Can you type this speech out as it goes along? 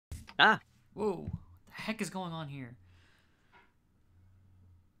Ah, Whoa, what the heck is going on here?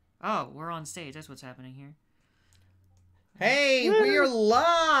 Oh, we're on stage. That's what's happening here. Hey, Woo! we're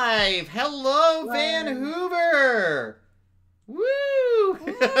live! Hello, Live. Vancouver! Woo! Woo,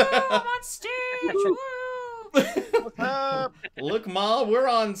 I'm on stage! Woo! What's up? Look, Ma, we're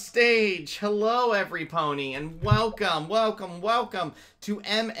on stage. Hello, every pony, and welcome, welcome, welcome to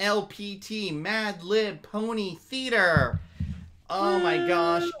MLPT, Mad Lib Pony Theater. Oh my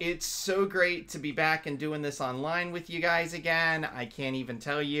gosh, it's so great to be back and doing this online with you guys again. I can't even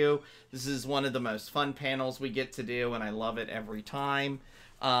tell you. This is one of the most fun panels we get to do, and I love it every time.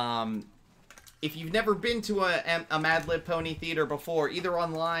 If you've never been to a Mad Lib Pony Theater before, either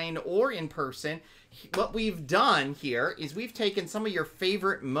online or in person, what we've done here is we've taken some of your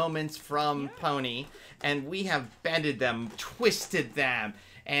favorite moments from Pony, and we have bended them, twisted them,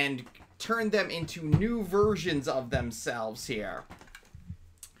 and turned them into new versions of themselves here,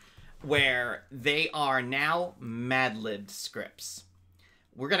 where they are now Mad-Libbed scripts.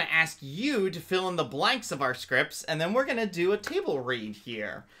 We're going to ask you to fill in the blanks of our scripts, and then we're going to do a table read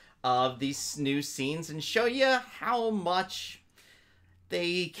here of these new scenes and show you how much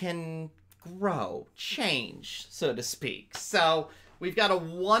they can grow, change, so to speak. So we've got a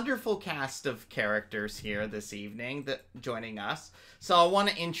wonderful cast of characters here this evening that joining us. So I want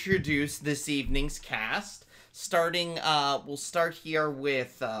to introduce this evening's cast. Starting, we'll start here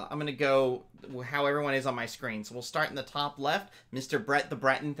with, I'm going to go how everyone is on my screen. So we'll start in the top left. Mr. Brett the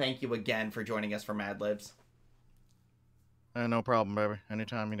Breton, thank you again for joining us for Mad Libs. No problem, baby.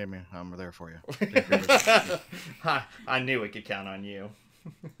 Anytime you need me, I'm there for you. I knew we could count on you.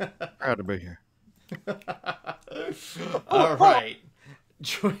 Proud to be here. All right.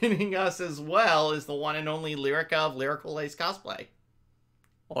 Joining us as well is the one and only Lyrica of Lyrical Lace Cosplay.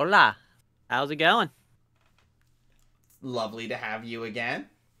 hola. How's it going? Lovely to have you again.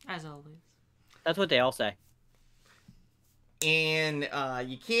 As always. That's what they all say. And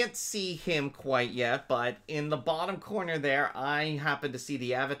you can't see him quite yet, but in the bottom corner there, I happen to see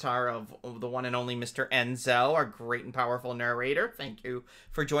the avatar of the one and only Mr. Enzo, our great and powerful narrator. Thank you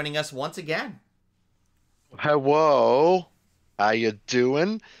for joining us once again. Hello, how you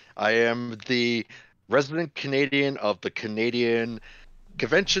doing? I am the resident Canadian of the Canadian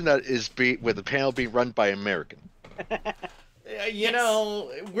convention that is with the panel being run by American. You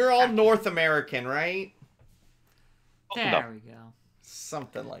know, we're all North American, right? There No. we go.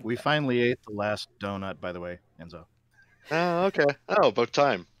 Something like We that. finally ate the last donut, by the way, Enzo. Oh, okay. Oh, about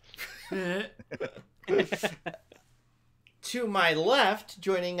time. To my left,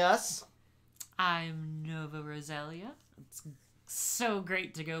 joining us, I'm Nova Roselia. It's so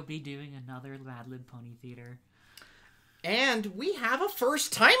great to go be doing another Mad Lib Pony Theater. and we have a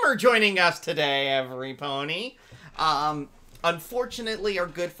first-timer joining us today, every pony. Unfortunately, our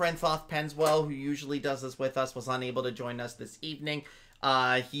good friend Thoth Penswell, who usually does this with us, was unable to join us this evening.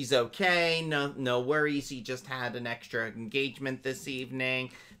 He's okay, no worries. He just had an extra engagement this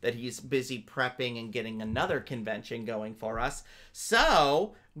evening that he's busy prepping and getting another convention going for us.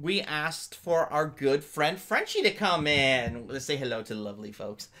 So we asked for our good friend Frenchie to come in. Let's say hello to the lovely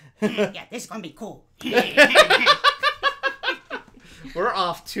folks. Yeah, this is gonna be cool. We're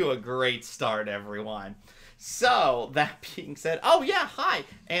off to a great start, everyone. So, that being said, oh yeah, hi!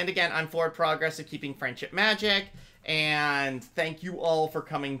 And again, I'm Forward Progress of Keeping Friendship Magic, and thank you all for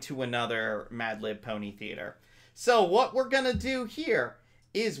coming to another Mad Lib Pony Theater. So, what we're gonna do here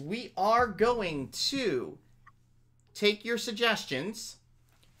is we are going to take your suggestions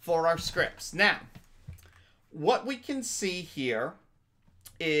for our scripts. Now, what we can see here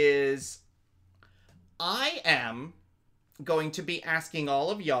is I am going to be asking all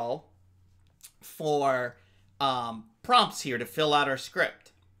of y'all for prompts here to fill out our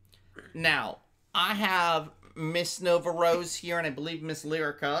script. Now, I have Miss Nova Rose here, and I believe Miss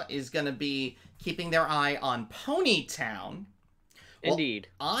Lyrica is going to be keeping their eye on Ponytown. Well, Indeed.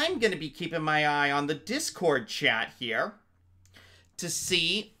 I'm going to be keeping my eye on the Discord chat here to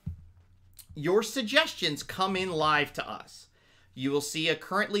see your suggestions come in live to us. You will see a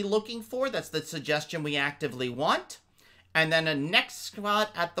currently looking for, that's the suggestion we actively want. And then a next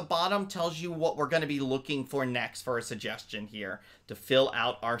spot at the bottom tells you what we're going to be looking for next for a suggestion here to fill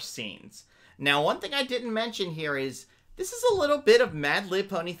out our scenes. Now, one thing I didn't mention here is this is a little bit of Mad Lib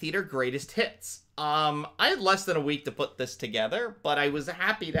Pony Theater Greatest Hits. I had less than a week to put this together, but I was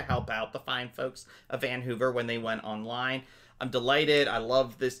happy to help out the fine folks of Vancouver when they went online. I'm delighted. I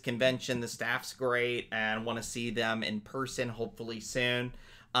love this convention. The staff's great and want to see them in person hopefully soon.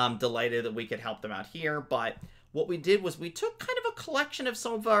 I'm delighted that we could help them out here, but what we did was we took kind of a collection of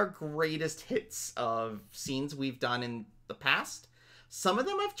some of our greatest hits of scenes we've done in the past. Some of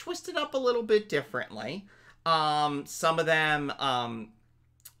them I've twisted up a little bit differently. Some of them,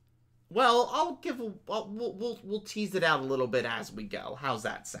 well, we'll tease it out a little bit as we go. How's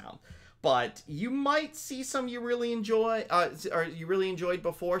that sound? But you might see some you really enjoy, or you really enjoyed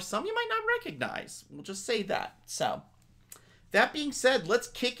before. Some you might not recognize. We'll just say that. So, that being said, let's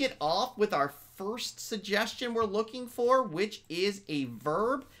kick it off with our first suggestion we're looking for, which is a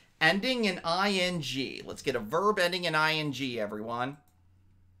verb ending in ing. Let's get a verb ending in ing, everyone.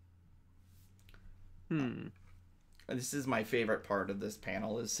 This is my favorite part of this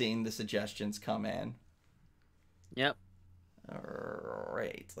panel, is seeing the suggestions come in. Yep. All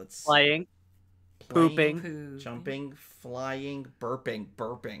right, let's... Playing. Playing, Pooping. jumping, flying, burping,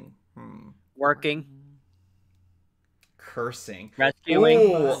 Working. cursing. Rescuing.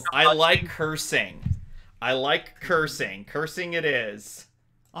 Ooh, I like cursing. I like cursing. Cursing it is.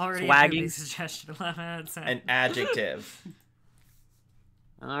 Already Swagging. a suggestion 11 out of 10. An adjective.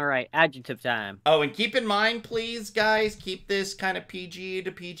 All right, adjective time. Oh, and keep in mind, please, guys, keep this kind of PG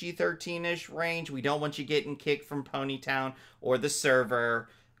to PG-13-ish range. We don't want you getting kicked from Ponytown or the server.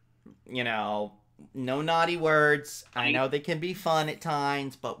 You know, no naughty words. I know they can be fun at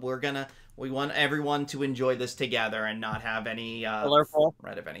times, but we want everyone to enjoy this together and not have any Blurple.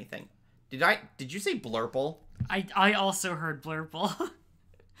 threat of anything. Did you say blurple? I also heard blurple.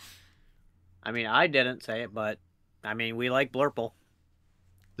 I mean, I didn't say it, but I mean, we like blurple.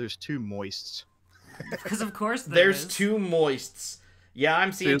 There's two moists. Because of course There's is. two moists. Yeah,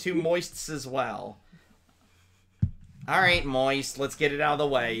 I'm seeing two Two. moists as well. All right, moist. Let's get it out of the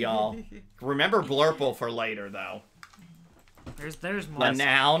way, y'all. Remember blurple for later, though. There's A more.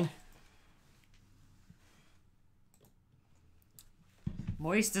 noun.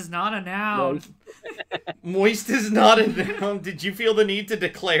 Moist is not a noun. Moist is not a noun. Did you feel the need to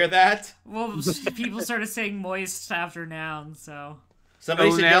declare that? Well, people started saying moist after noun, so. Somebody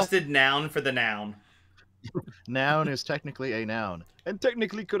Oh, now? suggested noun for the noun. Noun is technically a noun. And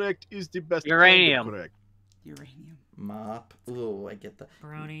technically correct is the best kind Uranium. of correct. Uranium. Mop. Ooh, I get the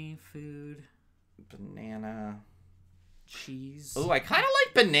Brony, food, banana. cheese. Ooh, I kind of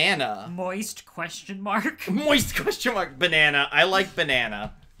like banana. Moist question mark. Moist question mark banana. I like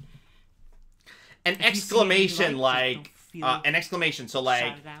banana. An If you see it, you exclamation like it, don't feel an exclamation. So like,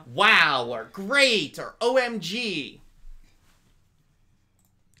 shout it out. wow or great or OMG.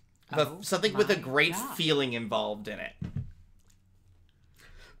 Oh Something with a my great God. feeling involved in it.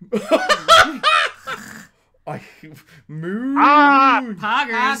 Moon.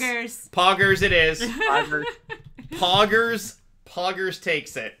 Poggers. Poggers it is. Poggers. Poggers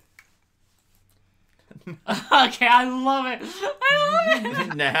takes it. Okay, I love it. I love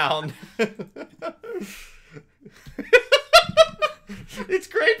it. Noun. It's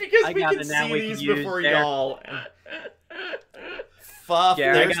great because I we got can a noun see we can these use before there. y'all. Fuff.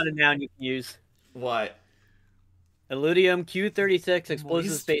 Yeah, I There's got a noun you can use. what? Illudium Q36 explosive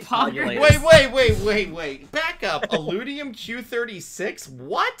Moist space poggers. modulator. Wait. Back up. Illudium Q36?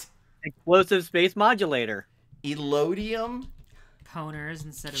 What? Explosive space modulator. Elodium Poners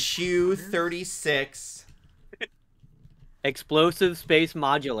instead of Q36. Explosive space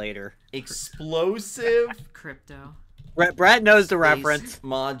modulator. Explosive crypto. Brett knows the space reference.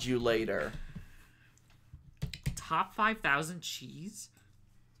 modulator. Top 5,000 cheese.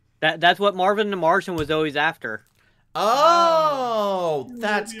 That's what Marvin the Martian was always after. Oh,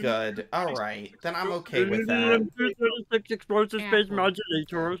 that's good. All right, then I'm okay with that. Explosive space Apple.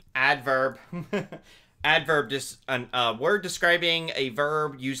 modulator. Adverb. Adverb, just a word describing a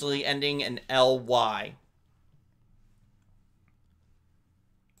verb usually ending in ly.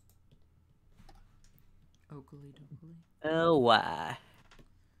 Oakley dokley. Oh, why?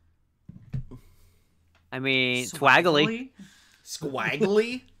 I mean, swaggly,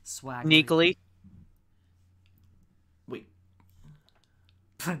 Squaggly. Swag. sneakily, Wait,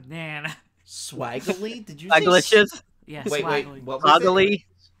 Banana. swaggly? Did you say? swaglicious, Yeah, Wait, swaggly. what was it? toggly,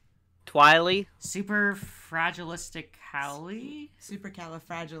 twily, Super fragilistic howly.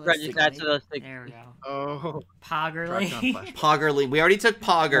 Supercalifragilistic. There we go. Oh. Poggerly. Poggerly. We already took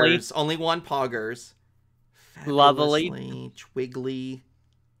poggers. Only one poggers. Lovely. Fabulously, Twiggly.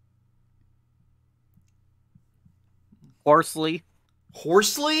 horsely,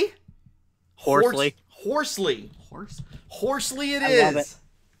 Horsely? Horsely. Horsely. Horse. Horsely it I is. love it.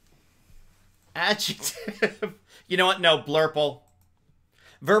 Adjective. You know what? No, blurple.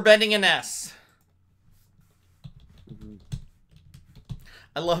 Verb ending in S.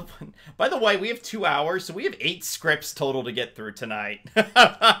 I love when... By the way, we have 2 hours, so we have 8 scripts total to get through tonight.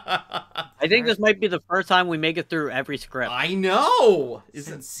 I think this might be the first time we make it through every script. I know!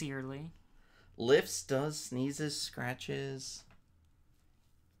 Isn't... Sincerely. Lifts, does, sneezes, scratches.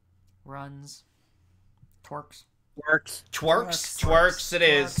 Runs. Twerks. Works. Twerks it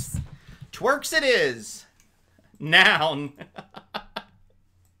is. Twerks it is. Noun.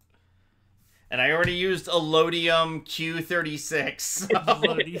 And I already used Allodium Q36.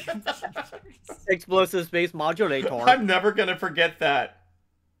 Explosive space modulator. I'm never gonna forget that.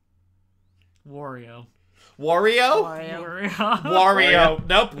 Wario. Wario? Wario. Wario.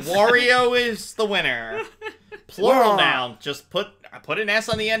 Nope. Wario is the winner. Plural Wah. noun. Just put an S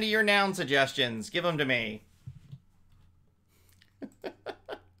on the end of your noun suggestions. Give them to me.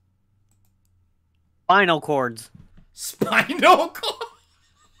 Spinal cords. Spinal cord.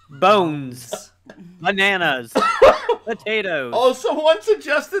 Bones. Bananas. Potatoes. Oh, someone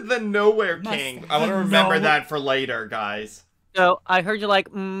suggested the Nowhere King. I want to remember that for later, guys. So, I heard you like,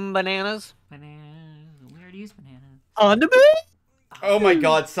 bananas? Banana. We already used banana. On the moon? Oh my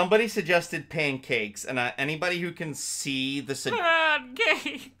god, somebody suggested pancakes, and anybody who can see the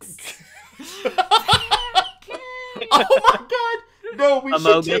Pancakes. Oh my god! No, we should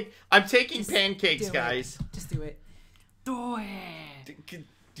Amoeba. take... I'm taking Just pancakes, do it. guys. Just do it. Do it.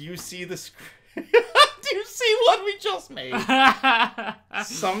 Do you see the screen? Do you see what we just made?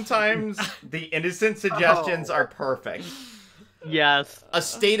 Sometimes the innocent suggestions are perfect. Yes. A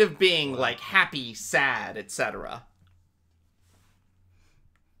state of being like happy, sad, etc.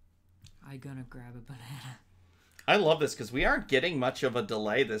 I gonna grab a banana. I love this because we aren't getting much of a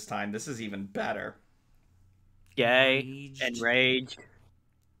delay this time. This is even better. Gay. Enraged. Enraged.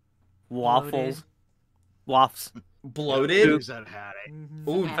 Waffles. Bloated. Waffs. Bloated? Who's that hat?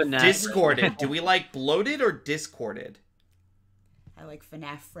 Ooh, FNAF. discorded. Do we like bloated or discorded? I like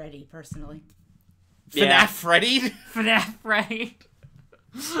FNAF Freddy personally. Yeah. FNAF Freddy? FNAF Freddy.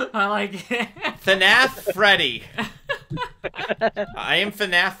 I like it. FNAF Freddy. I am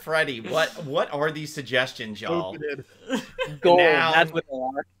FNAF Freddy. What are these suggestions, y'all? Gold. Now- That's what they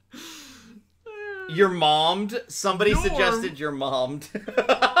are. You're mommed? Somebody Norm. suggested you're mommed.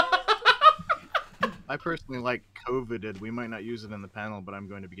 I personally like coveted. We might not use it in the panel, but I'm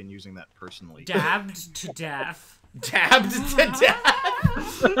going to begin using that personally. Dabbed to death. Dabbed to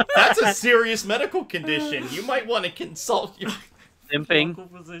death. That's a serious medical condition. You might want to consult your... Simping.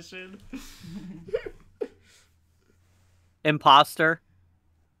 Local position. Imposter.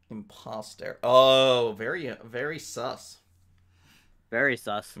 Imposter. Oh, very, very sus. Very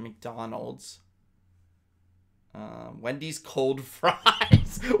sus. McDonald's. Wendy's cold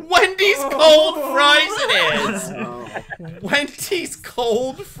fries. Wendy's cold fries it is. Oh, Wendy's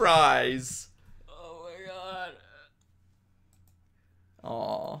cold fries. Oh my god.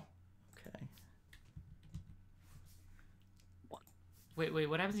 Aw. Okay. Wait,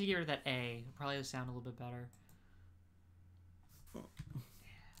 what happens if you get rid of that A? It'll probably sound a little bit better.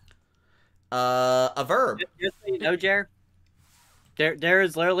 A verb. Just so you know, Jer, there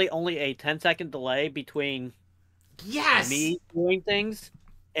is literally only a 10-second delay between Yes. me doing things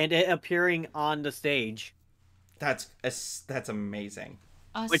and it appearing on the stage. That's amazing.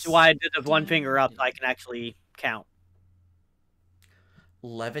 Which is why I did the one finger up so I can actually count.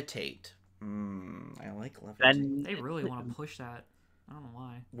 Levitate. I like levitate. Then They really want to push that. I don't know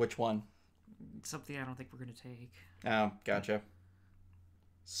why. Which one? Something I don't think we're gonna take. Oh, gotcha.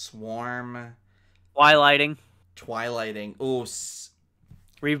 Swarm. twilighting, Twilighting. Ooh.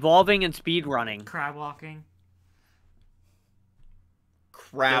 revolving, and speed running. Crab walking.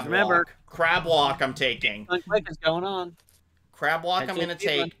 Crab Just remember- walk. Crab walk I'm taking. Something quick is going on. Crab walk That's I'm going to just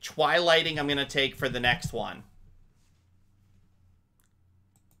speed run. take. Twilighting I'm going to take for the next one.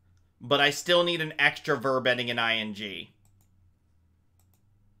 But I still need an extra verb ending in ing.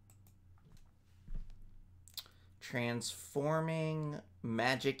 Transforming,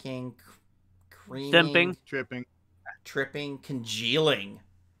 magicking, creaming, Simping. tripping. tripping, congealing.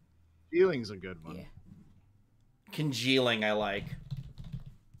 Feeling's a good one. Yeah. Congealing I like.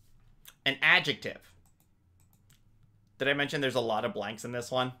 An adjective. Did I mention there's a lot of blanks in this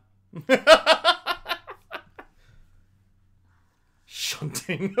one?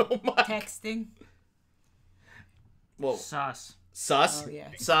 Shunting. Oh my. Texting. Whoa. Sus. Sus. Oh, yeah.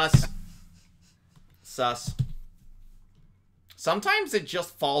 Sus. Sus. Sometimes it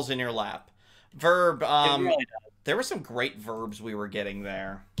just falls in your lap. Verb. It really does. There were some great verbs we were getting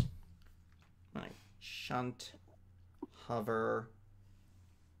there. Like shunt, hover,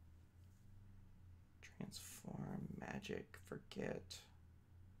 transform, magic, forget,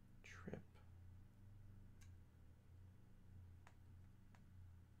 trip.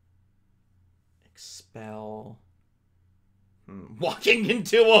 Expel. Walking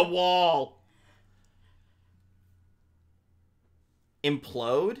into a wall.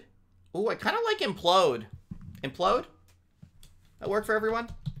 Implode? Ooh, I kind of like implode. Implode? That work for everyone?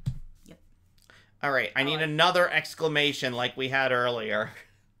 All right, I need another exclamation like we had earlier.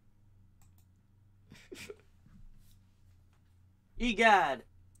 Egad.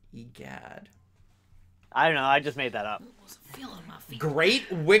 Egad. I don't know. I just made that up. Feeling my feet. Great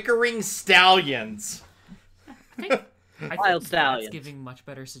Wickering Stallions. I Wild think stallions. That's giving much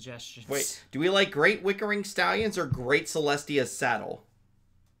better suggestions. Wait, do we like Great Wickering Stallions or Great Celestia's Saddle?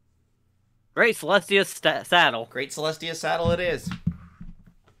 Great Celestia's saddle. Great Celestia's Saddle it is.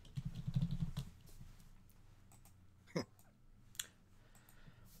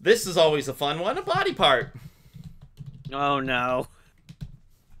 This is always a fun one, a body part. Oh no.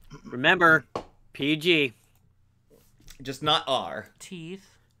 Remember, PG. Just not R. Teeth,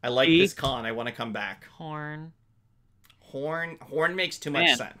 I like E. this con. I want to come back. horn. Horn makes too much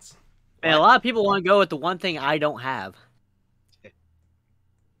Man. sense. Man, a lot of people want to go with the one thing I don't have.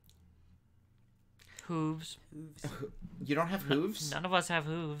 Hooves. You don't have hooves? None of us have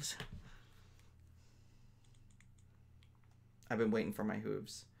hooves. I've been waiting for my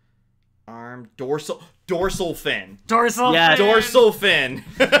hooves. Arm, dorsal fin. Dorsal Yeah. fin! Dorsal fin.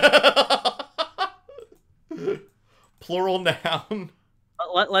 Plural noun.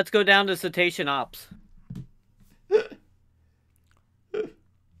 Let's go down to cetacean ops.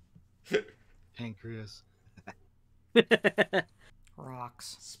 Pancreas.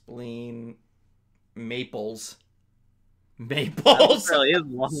 Rocks. Spleen. Maples. That Maples. really is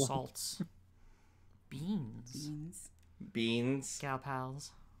one. Salts. Beans. Beans. Beans. Gal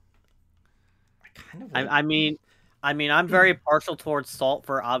pals. I kind of. I mean, I'm very partial towards salt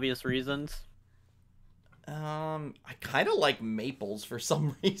for obvious reasons. I kind of like maples for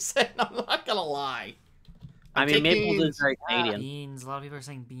some reason. I'm not gonna lie. I mean, taking Maples is very Canadian. Beans. A lot of people are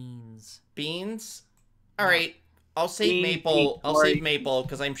saying beans. beans. All right, I'll save Beans, maple. I'll Corey. save maple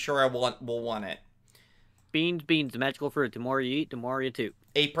because I'm sure will want it. Beans, beans, magical fruit. The more you eat, the more you toot.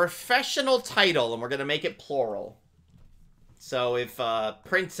 A professional title, and we're gonna make it plural. So if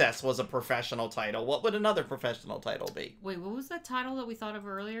princess was a professional title, what would another professional title be? Wait, what was that title that we thought of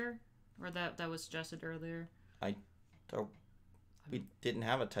earlier? Or that was suggested earlier? We didn't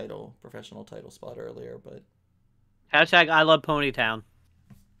have a professional title spot earlier, but Hashtag I love Ponytown.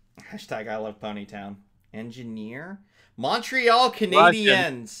 hashtag I love Ponytown. Engineer? Montreal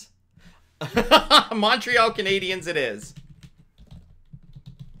Canadiens. Montreal Canadiens it is.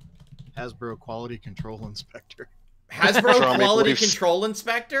 Hasbro Quality Control Inspector. Hasbro Toronto Maple Quality Leafs. Control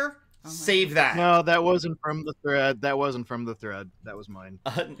Inspector? Oh my Save that. No, that wasn't from the thread. That wasn't from the thread. That was mine.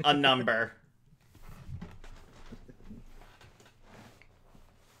 A number.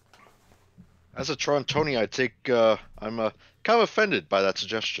 As a Torontonian, I take. I'm kind of offended by that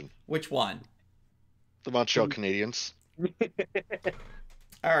suggestion. Which one? The Montreal Canadiens.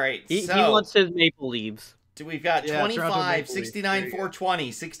 All right, He so wants his maple leaves. we've got Yeah, Toronto 25, Maple Leafs. 69, There you go.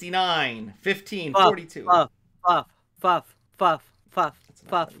 420, 69, 15, Fuff, 42. Fuff, fuff, fuff, fuff, fuff, That's enough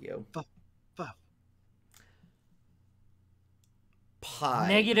fuff. audio. Fuff. Pie.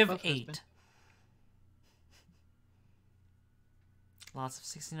 Negative Fuck this, 8. Lots of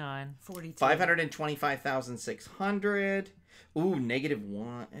 69. 42. 525,600. Ooh,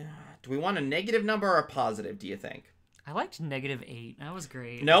 -1. Do we want a negative number or a positive, do you think? I liked negative 8. That was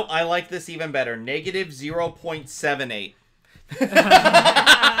great. Nope, I like this even better. Negative 0.78.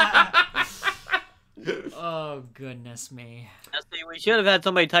 Oh, goodness me. Now, see, we should have had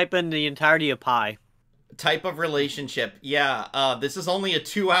somebody type in the entirety of pie. Type of relationship. Yeah, this is only a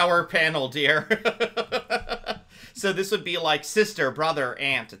 2-hour panel, dear. So this would be like sister, brother,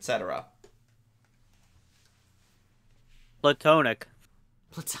 aunt, etc. Platonic.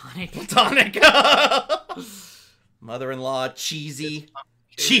 Platonic. Platonic. Mother-in-law, cheesy.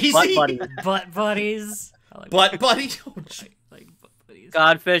 Cheesy. Butt buddy. Butt buddies. I like Butt buddy. Oh, like butt buddies.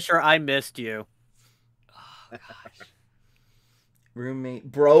 Godfisher, I missed you.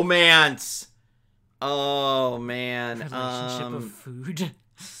 Roommate. Bromance. Oh, man. Relationship of food.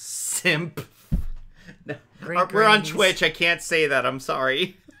 Simp. Great We're on grannies. Twitch. I can't say that. I'm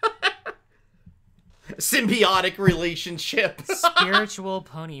sorry. Symbiotic relationship. Spiritual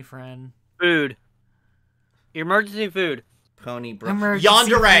pony friend. Food. Emergency food. Pony bro. Emergency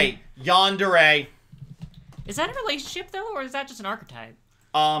Yandere. Yandere. Is that a relationship though, or is that just an archetype?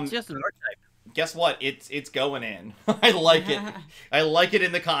 It's just an archetype. Guess what? It's going in. I like it. I like it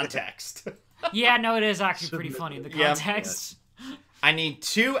in the context. Yeah, no, it is actually pretty funny in the Yeah. context. I need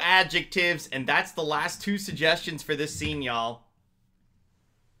 2 adjectives, and that's the last 2 suggestions for this scene, y'all.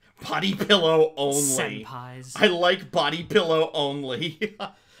 Body pillow only. Senpais. I like body pillow only.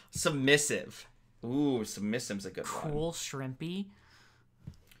 Submissive. Ooh, submissive's a good one. Cool shrimpy.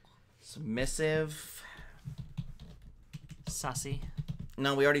 Submissive. Sussy.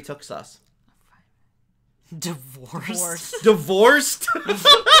 No, we already took sus. Divorced. Divorced?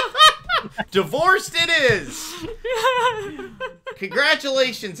 Divorced it is!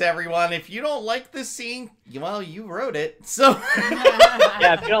 Congratulations, everyone. If you don't like this scene, well, you wrote it. So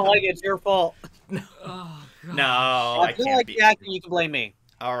Yeah, if you don't like it, it's your fault. Oh, God. no, If I you don't can't like be. the acting, you can blame me.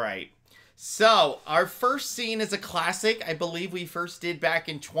 All right. So, our first scene is a classic. I believe we first did back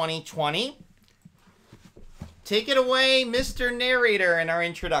in 2020. Take it away, Mr. Narrator, in our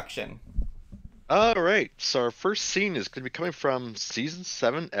introduction. Alright, so our first scene is going to be coming from Season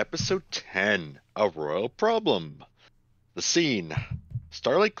 7, Episode 10, A Royal Problem. The scene.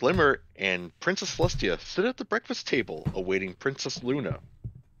 Starlight Glimmer and Princess Celestia sit at the breakfast table awaiting Princess Luna.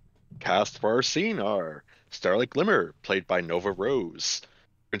 Cast for our scene are Starlight Glimmer, played by Nova Rose,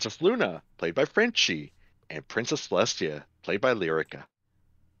 Princess Luna, played by Frenchie, and Princess Celestia, played by Lyrica.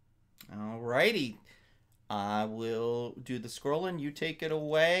 Alrighty. I will do the scrolling. You take it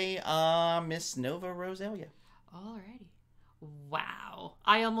away, Miss Nova Rosalia. Alrighty. Wow.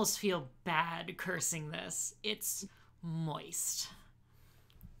 I almost feel bad cursing this. It's moist.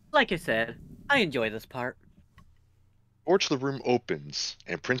 Like I said, I enjoy this part. Door to the room opens,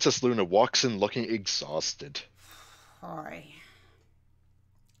 and Princess Luna walks in looking exhausted. Hi.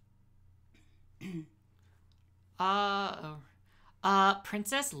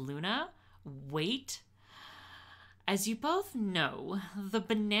 Princess Luna? Wait. As you both know, the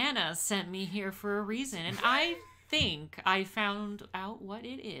banana sent me here for a reason, and I think I found out what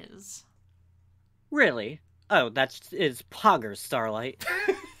it is. Really? Oh, that is Poggers, Starlight.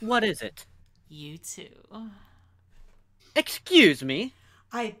 What is it? You too. Excuse me?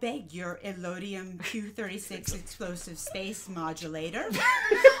 I beg your Elodium Q36 explosive space modulator.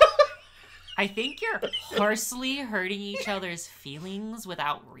 I think you're hoarsely hurting each other's feelings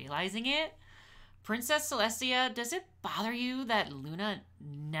without realizing it. Princess Celestia, does it bother you that Luna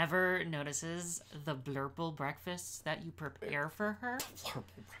never notices the blurple breakfasts that you prepare for her?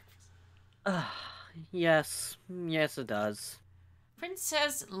 Yes. Yes, it does.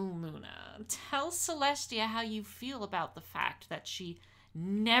 Princess Luna, tell Celestia how you feel about the fact that she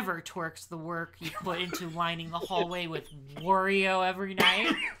never twerks the work you put into lining the hallway with Wario every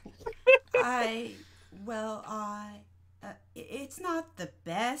night. It's not the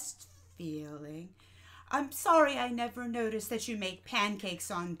best feeling. I'm sorry I never noticed that you make pancakes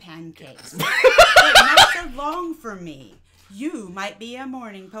on pancakes. But nights are long for me. You might be a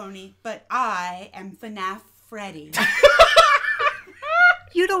morning pony, but I am FNAF Freddy.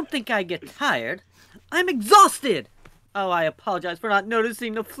 You don't think I get tired? I'm exhausted! Oh, I apologize for not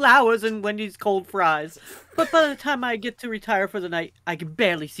noticing the flowers and Wendy's cold fries. But by the time I get to retire for the night, I can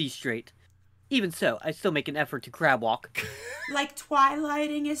barely see straight. Even so, I still make an effort to crab walk. Like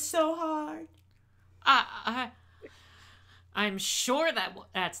twilighting is so hard. I'm sure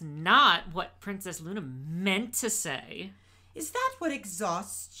that's not what Princess Luna meant to say. Is that what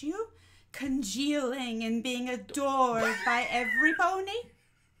exhausts you? Congealing and being adored by every pony?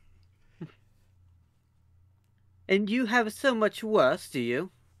 And you have so much worse, do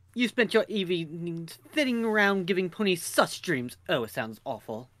you? You spent your evenings fitting around giving ponies such dreams. Oh, it sounds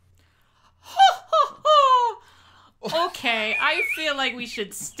awful. Okay, I feel like we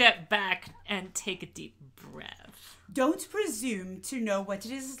should step back and take a deep breath. Don't presume to know what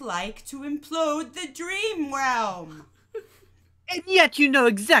it is like to implode the dream realm. And yet you know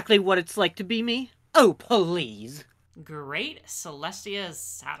exactly what it's like to be me. Oh, please. Great Celestia's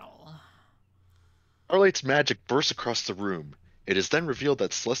saddle. Starlight's magic bursts across the room. It is then revealed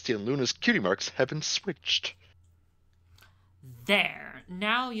that Celestia and Luna's cutie marks have been switched. There.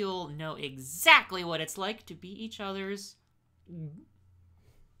 Now you'll know exactly what it's like to be each other's...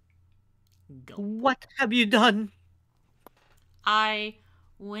 Go. What have you done? I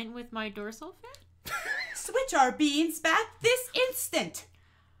went with my dorsal fin? Switch our beans back this instant.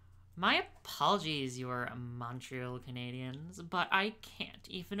 My apologies, your Montreal Canadians, but I can't,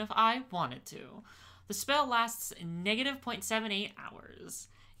 even if I wanted to. The spell lasts negative 0.78 hours.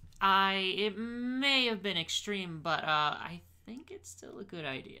 It may have been extreme, but I think it's still a good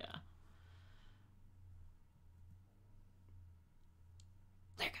idea.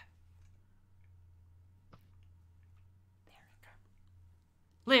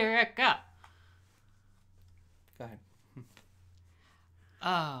 Lyrica. Go ahead.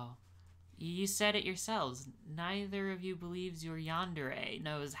 Oh, you said it yourselves. Neither of you believes your yandere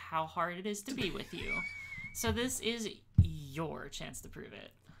knows how hard it is to be with you. So this is your chance to prove it.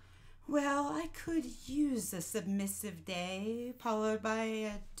 Well, I could use a submissive day, followed by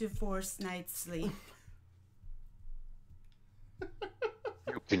a divorced night's sleep.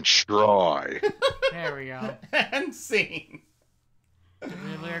 You can try. There we go. And scene. Did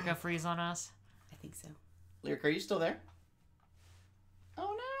Lyrica freeze on us? I think so. Lyric, are you still there?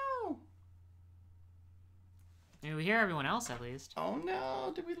 Oh no! I mean, we hear everyone else at least. Oh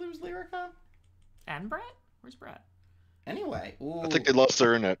no! Did we lose Lyrica? And Brett? Where's Brett? Anyway, ooh. I think they lost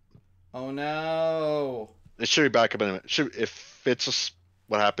their internet. Oh no! It should be back up in a minute. If it's just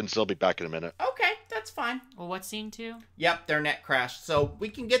what happens, they'll be back in a minute. Okay, that's fine. Well, what scene 2? Yep, their net crashed. So we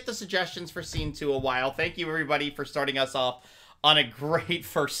can get the suggestions for scene 2 a while. Thank you everybody for starting us off on a great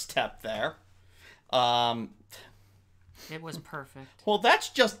first step there. It was perfect. Well, that's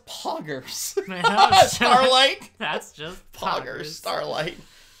just poggers. That's Starlight. That's just Poggers, Starlight.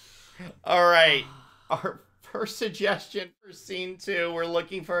 All right. Our first suggestion for scene 2, we're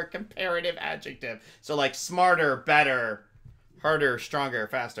looking for a comparative adjective. So like smarter, better, harder, stronger,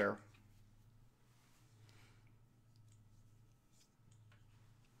 faster.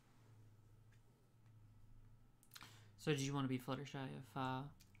 So, do you want to be Fluttershy if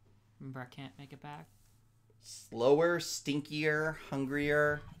Brett can't make it back? Slower, stinkier,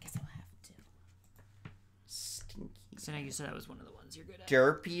 hungrier. I guess I'll have to. Stinky. So now you said that was one of the ones you're good at.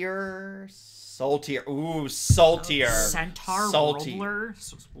 Derpier, saltier. Ooh, saltier. Centaur Salty. Roller?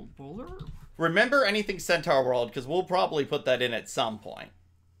 Roller? Remember anything Centaur World, because we'll probably put that in at some point.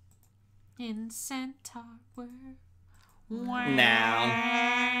 In Centaur World. Noun.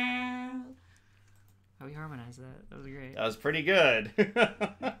 How we harmonized that. That was great. That was pretty good.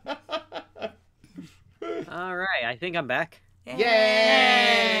 All right, I think I'm back.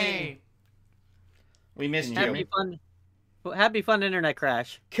 Yay! We missed Happy you. fun. Happy fun internet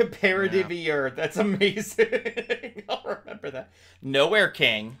crash. Comparative year. That's amazing. I'll remember that. Nowhere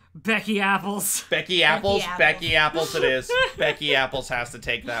King. Becky Apples. Becky Apples. Apples. Becky Apples it is. Becky Apples has to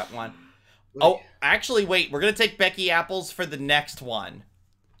take that one. Oh, actually, wait. We're going to take Becky Apples for the next one.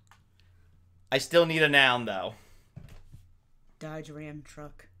 I still need a noun, though. Dodge Ram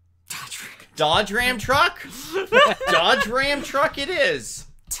truck. Dodge Ram truck? Dodge Ram truck it is.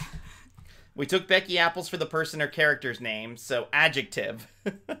 We took Becky Apples for the person or character's name, so adjective.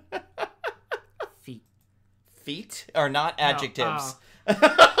 Feet. Feet are not adjectives.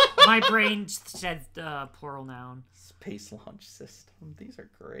 My brain said plural noun. Space launch system. These are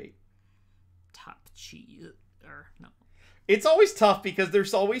great. Top cheese. Or, no. It's always tough because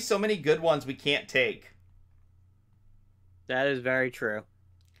there's always so many good ones we can't take. That is very true.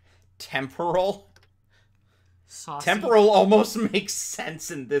 Temporal. Saucy. Temporal almost makes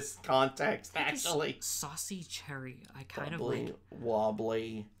sense in this context, actually. Saucy cherry. I kind Bubbly, of like.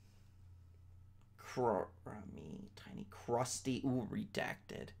 wobbly, tiny, crusty. Ooh,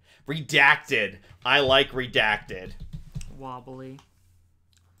 redacted. Redacted. I like redacted. Wobbly.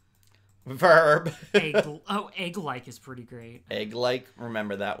 Verb. Egg-like is pretty great. Egg-like.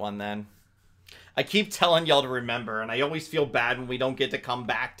 Remember that one then. I keep telling y'all to remember, and I always feel bad when we don't get to come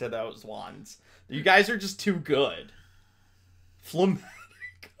back to those ones. You guys are just too good.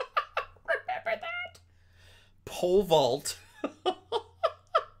 Phlegmatic. Remember that? Pole vault.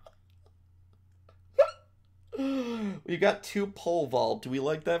 We got 2 pole vault. Do we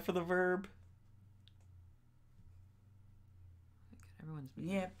like that for the verb? Everyone's.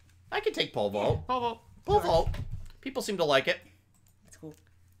 Yep. I can take pole vault. Pole vault. Pole vault. People seem to like it. That's cool.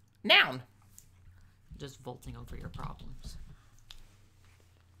 Noun. Just vaulting over your problems.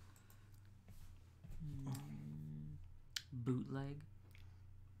 Bootleg.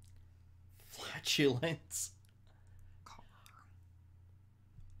 Flatulence.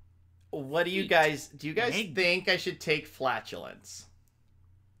 What do you guys Egg. think I should take flatulence?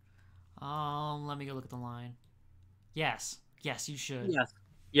 Let me go look at the line. Yes. Yes, you should. Yes.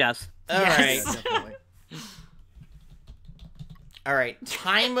 Yes. All Yes. right. Definitely. All right.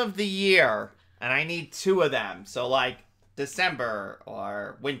 Time of the year, and I need 2 of them. So like December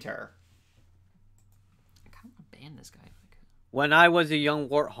or winter. I kind of want to ban this guy if I could. When I was a young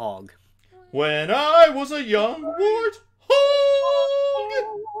warthog. When I was a young warthog.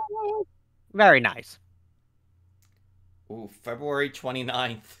 Very nice. Ooh, February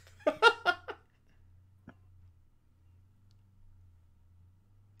 29th.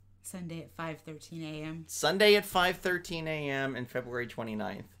 Sunday at 5:13 a.m. Sunday at 5:13 a.m. and February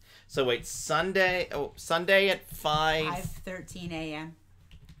 29th. So wait, Sunday at 5:13 a.m.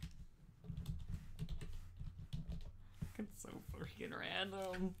 It's so freaking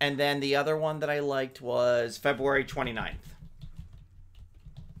random. And then the other one that I liked was February 29th.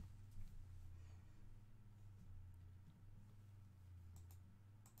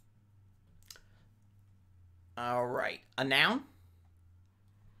 All right. A noun?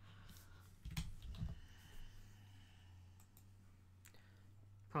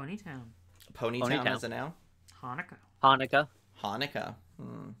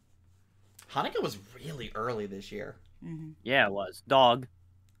 Hanukkah was really early this year. Mm-hmm. Yeah, it was. Dog.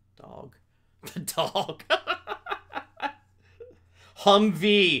 Dog. The dog.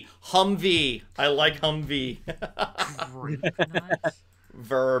 Humvee. Humvee. I like Humvee. Grape nuts.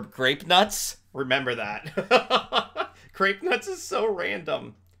 Verb. Grape nuts. Remember that. Grape nuts is so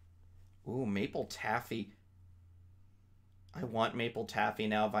random. Ooh, maple taffy. I want maple taffy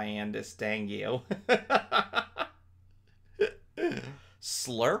now, Viandis. Dang you.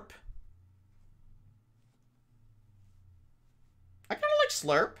 Slurp. I kind of like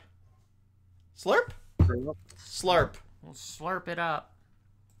slurp. Slurp? Slurp. We'll slurp it up.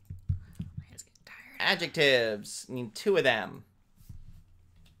 My head's getting tired. Adjectives. Need 2 of them.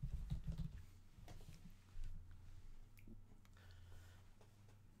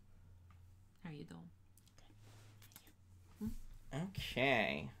 How you doing?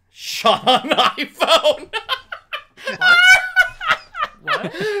 Okay. Shot on iPhone.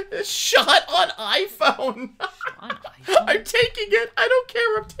 What? Shot on iPhone. On iPhone? I'm taking it. I don't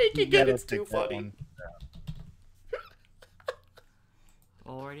care. I'm taking it. It's too funny.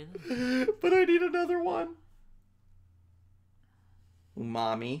 Already then. But I need another one.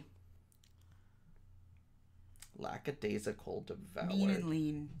 Umami. Lackadaisical devoured. Mean and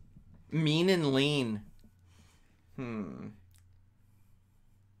lean. Mean and lean.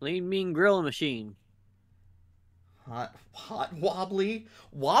 Lean Mean Grill Machine. Hot wobbly.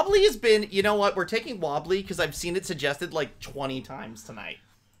 Wobbly has been, you know what? We're taking wobbly because I've seen it suggested like 20 times tonight.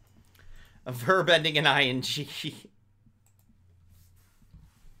 A verb ending in ing.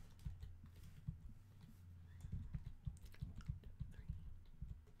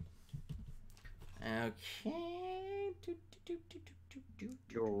 Okay.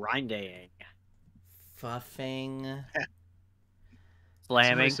 Grinding. Fuffing. Somebody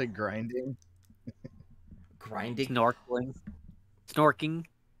Slamming. say grinding. Grinding. Snorkeling. Snorking.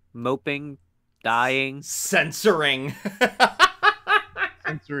 Moping. Dying. Censoring.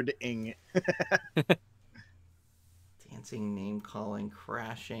 Censored ing. Dancing, name calling,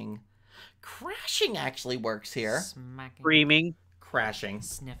 crashing. Crashing actually works here. Smacking. Screaming. Crashing.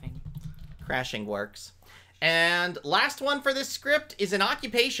 Sniffing. Crashing works. And last one for this script is an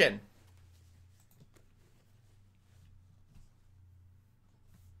occupation.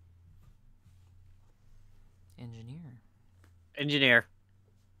 Engineer. Engineer.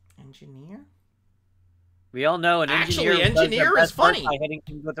 Engineer? We all know an engineer. Actually, does their engineer best is work funny. By hitting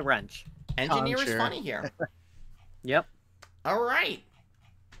things with a wrench. Engineer is Sure. funny here. Yep. All right.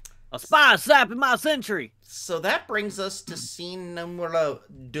 A spy slapping my century. So that brings us to scene numero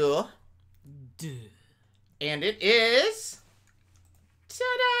 2. Duh. And it is...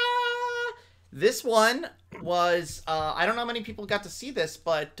 Ta-da! This one was... I don't know how many people got to see this,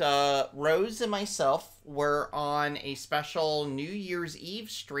 but Rose and myself were on a special New Year's Eve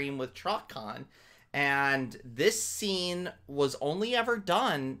stream with TrotCon. And this scene was only ever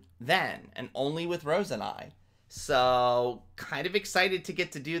done then, and only with Rose and I. So, kind of excited to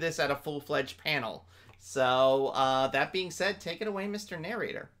get to do this at a full-fledged panel. So, that being said, take it away, Mr.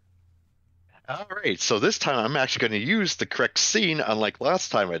 Narrator. All right, so this time I'm actually going to use the correct scene, unlike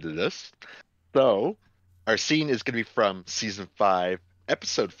last time I did this. So, our scene is going to be from Season 5,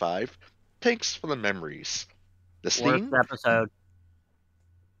 Episode 5, Thanks for the Memories. The scene, Worst episode.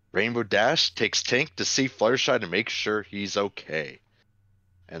 Rainbow Dash takes Tank to see Fluttershy to make sure he's okay.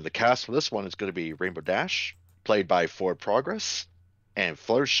 And the cast for this one is going to be Rainbow Dash, played by Forward Progress, and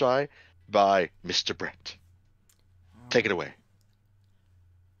Fluttershy by Mr. Brett. Take it away.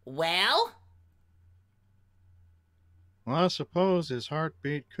 Well? Well, I suppose his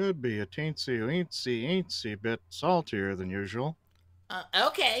heartbeat could be a teensy bit saltier than usual.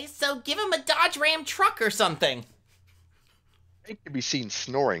 Okay, so give him a Dodge Ram truck or something. Tank can be seen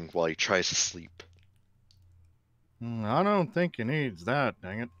snoring while he tries to sleep. I don't think he needs that,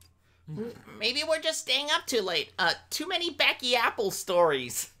 dang it. Maybe we're just staying up too late. Too many Becky Apple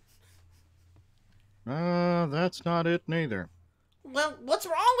stories. That's not it neither. Well, what's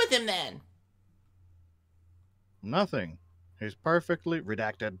wrong with him then? Nothing. He's perfectly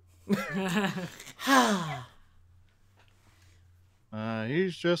redacted.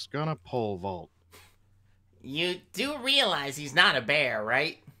 He's just gonna pole vault. You do realize he's not a bear,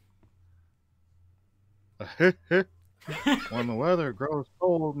 right? When the weather grows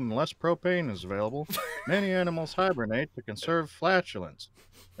cold and less propane is available, many animals hibernate to conserve flatulence.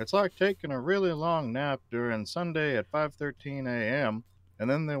 It's like taking a really long nap during Sunday at 5:13 a.m., and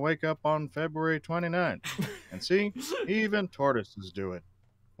then they wake up on February 29th. And see, even tortoises do it.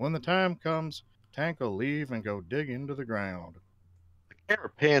 When the time comes, Tank will leave and go dig into the ground. The camera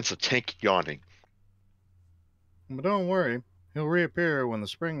pans to Tank yawning. But don't worry, He'll reappear when the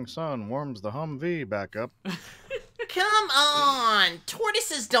spring sun warms the Humvee back up. Come on!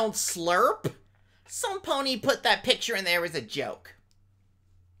 Tortoises don't slurp! Some pony put that picture in there as a joke.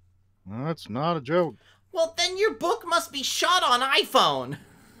 That's not a joke. Well, then your book must be shot on iPhone.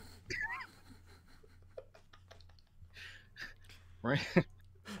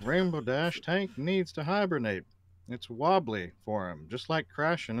 Rainbow Dash Tank needs to hibernate. It's wobbly for him, just like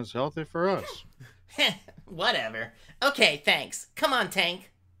crashing is healthy for us. Whatever. Okay, thanks. Come on,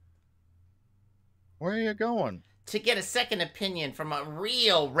 Tank. Where are you going? To get a second opinion from a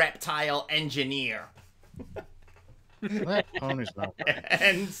real reptile engineer. That pony's not.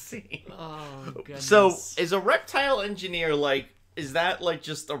 And see. Oh, goodness. So, is a reptile engineer like, is that like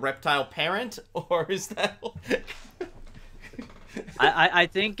just a reptile parent? Or is that like... I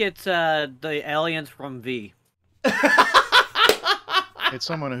think it's the aliens from V. It's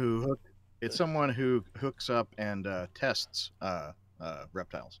someone who hooks up and tests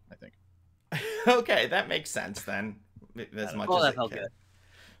reptiles, I think. Okay, that makes sense then. As much as that it felt can. good.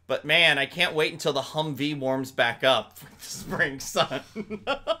 But man, I can't wait until the Humvee warms back up with the spring sun.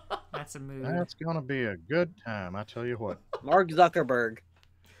 That's a mood. That's gonna be a good time, I tell you what. Mark Zuckerberg.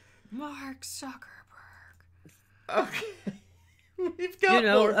 Mark Zuckerberg. Okay. We've got You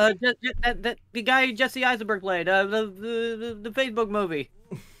know, more. the guy Jesse Eisenberg played, the Facebook movie.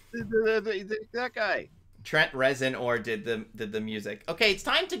 That guy. Trent Reznor or did the music. Okay, it's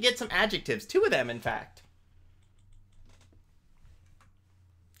time to get some adjectives. 2 of them, in fact.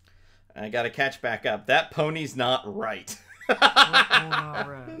 I gotta catch back up. That pony's not right.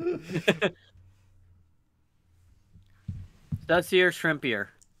 Alright. Sussier, shrimpier.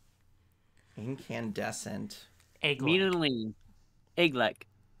 Incandescent. Egg Mean and lean. Egg-like.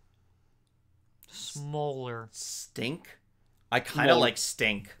 Smoller. Stink? I kind of Small. like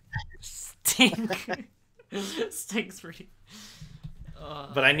stink. Stink. Stink's pretty.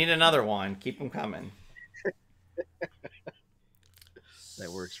 But I need another one. Keep them coming.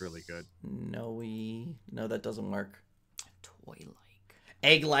 That works really good. No, that doesn't work. Toy-like.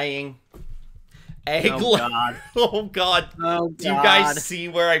 Egg laying. Egg Oh, laying. God. Oh god. Oh, Do you guys God. see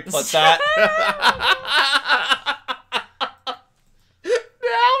where I put that?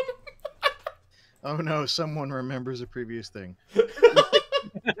 Down. Oh no, someone remembers a previous thing.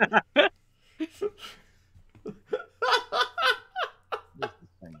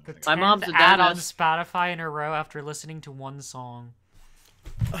 My mom's a ad on dentist. Spotify in a row after listening to one song.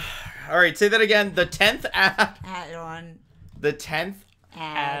 All right, say that again. The 10th ad. Add on. The 10th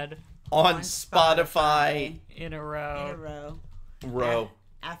Ad on On Spotify in a in a row. row. row.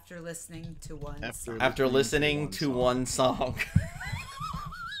 After listening to one song. After listening to one song.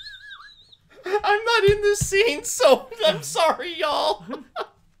 I'm not in this scene, so I'm sorry, y'all.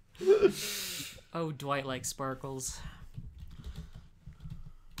 Oh, Dwight likes sparkles.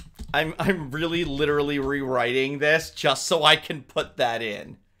 I'm really literally rewriting this just so I can put that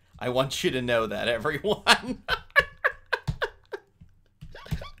in. I want you to know that, everyone.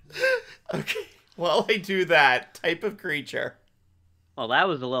 Okay, while I do that, type of creature. Well, that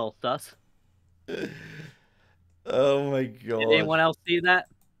was a little sus. Oh my god. Did anyone else see that?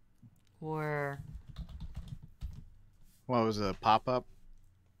 Where? What was a pop-up?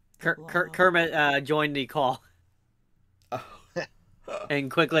 Kermit joined the call and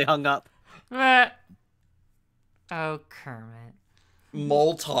quickly hung up. Oh, Kermit.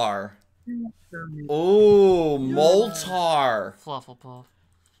 Moltar. Ooh, Moltar. Flufflepuff.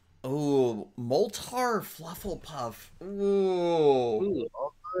 Ooh, Moltar Flufflepuff. Ooh.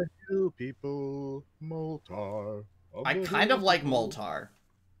 You people, Moltar. I kind of like Moltar.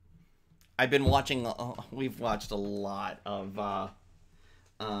 I've been watching, we've watched a lot of,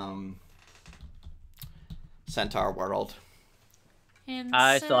 Centaur World.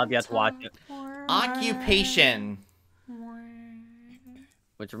 I still have yet to watch it. Occupation.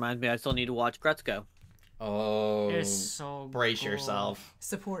 Which reminds me, I still need to watch Gretzko. Oh, It's so brace cool. yourself.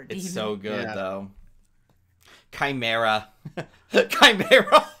 Support demon. It's so good, Yeah. though. Chimera.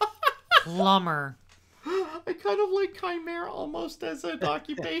 Chimera. Plumber. I kind of like Chimera almost as an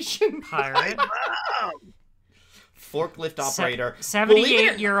occupation. Pirate. Forklift operator. Believe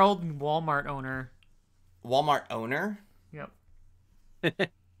it or 78-year-old Walmart owner. Walmart owner. Yep.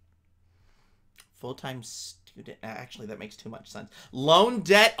 Full-time student. Actually, that makes too much sense. Loan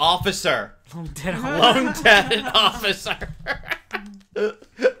debt officer. Dead on. Loan debt officer.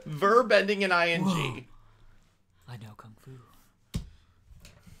 Verb ending in ing. Whoa. I know Kung Fu.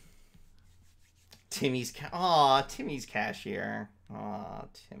 Timmy's Timmy's cashier. Aw,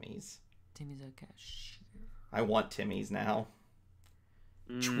 Timmy's. Timmy's a cashier. I want Timmy's now.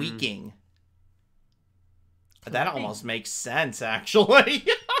 Tweaking. That almost makes sense, actually.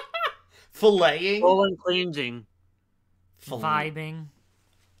 Filleting. Full and cleansing. Vibing.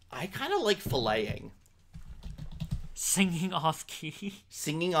 I kind of like filleting. Singing off key.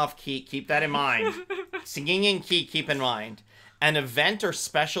 Singing off key, keep that in mind. Singing in key, keep in mind. An event or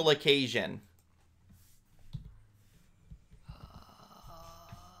special occasion.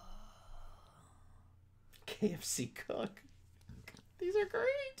 KFC cook. These are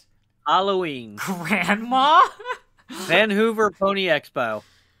great. Halloween. Grandma? Vancouver Pony Expo.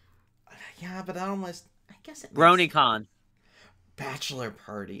 Yeah, but that almost... I guess it makes... BronyCon. Bachelor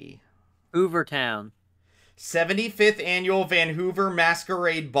party. Hoovertown. 75th Annual Vancouver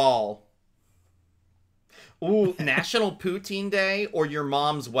Masquerade Ball. Ooh, National Poutine Day or your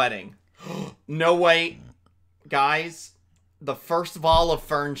mom's wedding. No way. Guys, the first ball of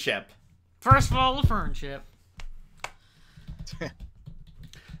Fernship. First of all, the Fernship.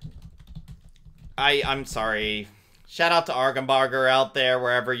 I'm sorry. Shout out to Argenbarger out there,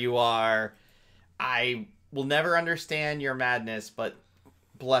 wherever you are. I will never understand your madness, but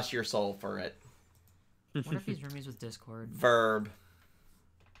bless your soul for it. What if he's roomies with Discord? Verb.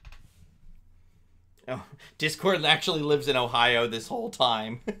 Oh, Discord actually lives in Ohio this whole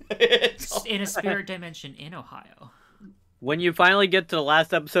time. In a spirit dimension in Ohio. When you finally get to the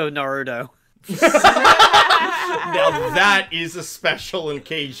last episode of Naruto. Now that is a special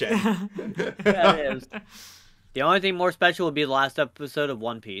occasion. That is. The only thing more special would be the last episode of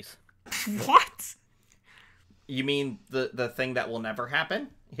One Piece. What? You mean the thing that will never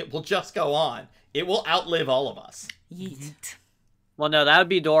happen? It will just go on. It will outlive all of us. Yeet. Well, no, that would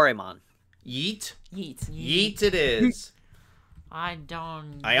be Doraemon. Yeet? Yeet. Yeet it is. I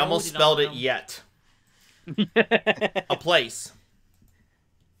don't... I almost spelled it yet. A place.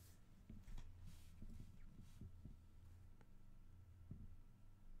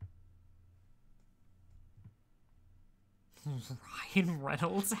 Ryan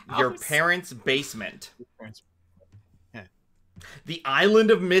Reynolds' house? Your parents' basement. Yeah. The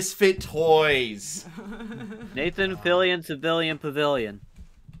Island of Misfit Toys. Nathan Fillion Civilian Pavilion.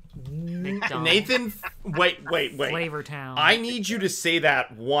 McDonald's. Nathan... Wait. Flavortown. I need you to say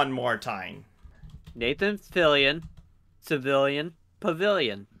that one more time. Nathan Fillion Civilian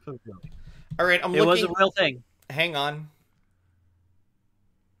Pavilion. All right, I'm It looking... was a real thing. Hang on.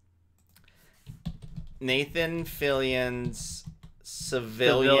 Nathan Fillion's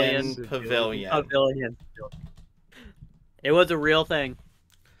Civilian Pavilion. Pavilion. It was a real thing.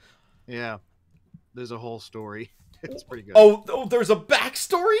 Yeah. There's a whole story. It's pretty good. Oh, there's a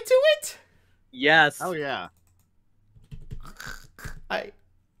backstory to it? Yes. Oh, yeah.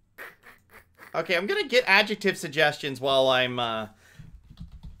 Okay, I'm gonna get adjective suggestions while I'm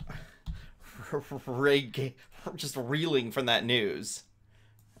just reeling from that news.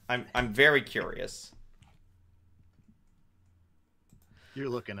 I'm very curious. You're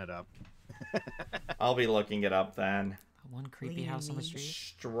looking it up. I'll be looking it up then. One creepy house on the street.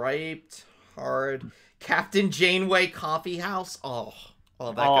 Striped, hard, Captain Janeway Coffee House. Oh,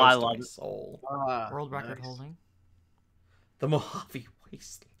 that goes I to love my it. soul. World record nice. holding. The Mojave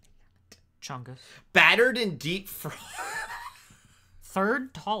Wasteland. Chungus. Battered and deep frost.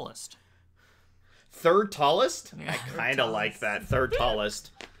 Third tallest. Third tallest? Yeah. I kind of like that. Third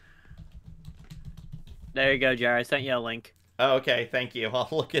tallest. There you go, Jerry. I sent you a link. Oh, okay, thank you. I'll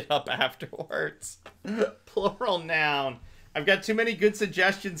look it up afterwards. Plural noun. I've got too many good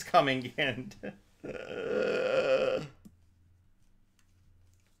suggestions coming in.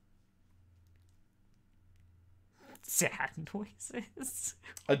 Sad noises.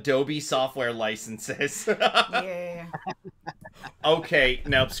 Adobe software licenses. Yeah. Okay,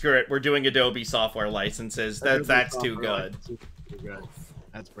 no, screw it. We're doing Adobe software licenses. That's too good.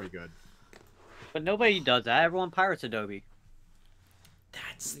 That's pretty good. But nobody does that. Everyone pirates Adobe.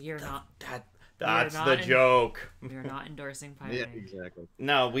 That's That's the joke. We're not endorsing Yeah, pirating. exactly.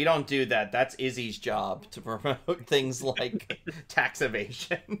 No, we don't do that. That's Izzy's job to promote things like tax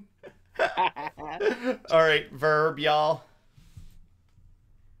evasion. All right, verb, y'all.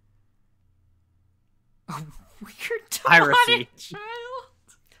 A weird Piracy. demonic child.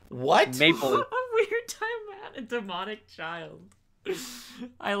 What? Maple. A weird demonic child.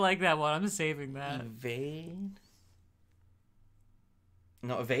 I like that one. I'm saving that. Evade.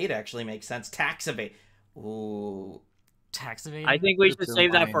 No, evade actually makes sense. Tax evade. Ooh. Tax evasion. I think we should Just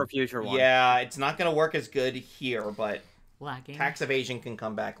save that mine. for a future one. Yeah, it's not gonna work as good here, but Lacking. tax evasion can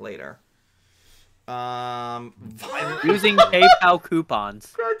come back later. Using PayPal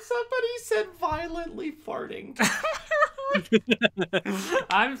coupons. God, somebody said violently farting.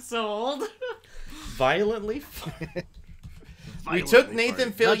 I'm so old. Violently farting. We took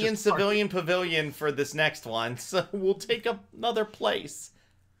Nathan Fillion Civilian Pavilion for this next one, so we'll take another place.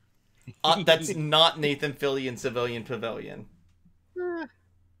 That's not Nathan Fillion Civilian Pavilion.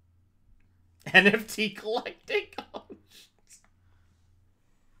 NFT collecting.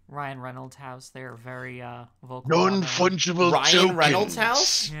 Ryan Reynolds' house. They're very vocal. Non-fungible Ryan tokens. Reynolds'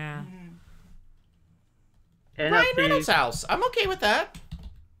 house? Yeah. Ryan Reynolds' house. I'm okay with that.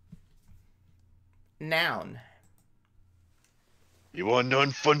 Noun. You want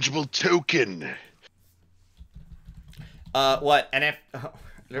non-fungible token? What? YM...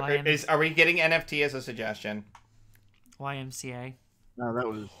 Are we getting NFT as a suggestion? YMCA. No, that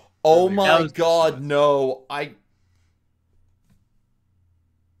was. Oh my god, no.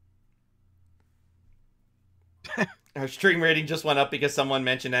 Our stream rating just went up because someone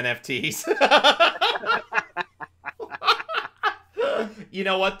mentioned NFTs. You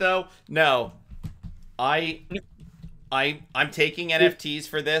know what though? No. I'm taking NFTs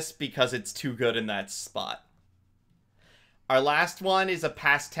for this because it's too good in that spot. Our last one is a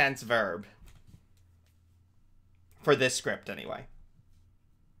past tense verb. For this script anyway.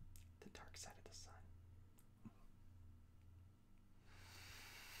 The dark side of the sun.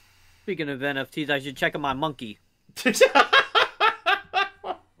 Speaking of NFTs, I should check on my monkey.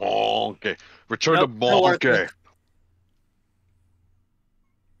 Monkey. Return Nope, to no monkey.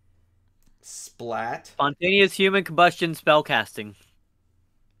 Splat. Spontaneous human combustion spellcasting.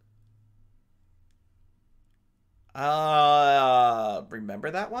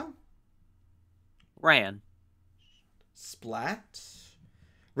 Remember that one? Ran. Splat.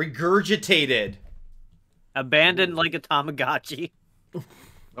 Regurgitated. Abandoned like a Tamagotchi.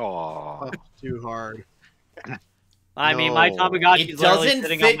 Aw. Too hard. I mean, my No. Tamagotchi It is literally doesn't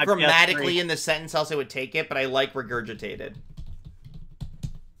sitting fit on my grammatically PS3. in the sentence, else it would take it, but I like regurgitated.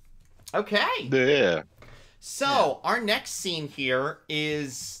 Okay. Yeah. So, our next scene here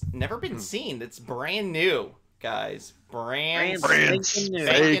is never been seen. It's brand new, guys. Brand spanking new.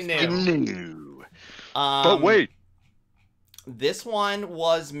 spanking Fake new. new. But wait. This one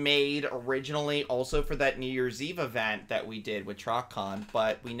was made originally also for that New Year's Eve event that we did with TrockCon,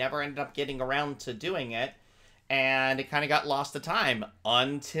 but we never ended up getting around to doing it, and it kind of got lost to time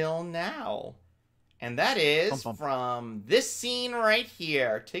until now. And that is from this scene right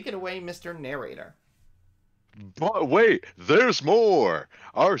here. Take it away, Mr. Narrator. But wait, there's more!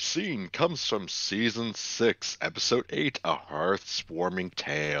 Our scene comes from Season 6, Episode 8, A Hearth-Warming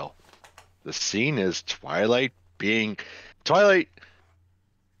Tale. The scene is Twilight Begins. Twilight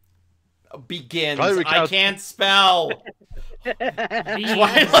I can't spell.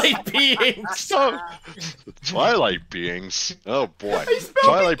 Twilight beings. So, Twilight beings. Oh boy. I spelled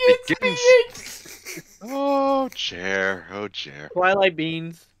Twilight begins. Oh, chair. Oh, chair. Twilight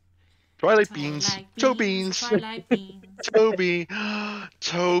beans. Twilight beans. Toe beans. Twilight beans. Toby.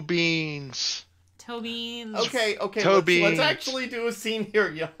 Toe beans. Toe beans. Okay, Toby. let's actually do a scene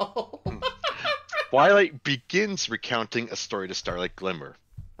here, y'all. Twilight begins recounting a story to Starlight Glimmer.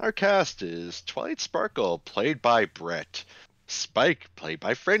 Our cast is Twilight Sparkle, played by Brett. Spike, played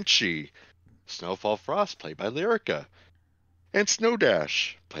by Frenchie. Snowfall Frost, played by Lyrica. And Snow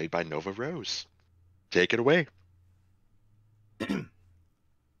Dash, played by Nova Rose. Take it away.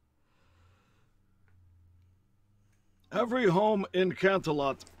 Every home in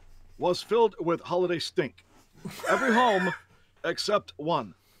Canterlot was filled with holiday stink. Every home except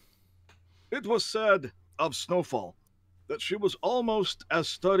one. It was said of Snowfall that she was almost as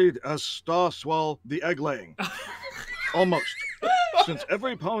studied as Starswell the egg-laying. Almost. Since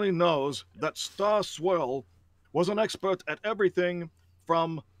every pony knows that Starswell was an expert at everything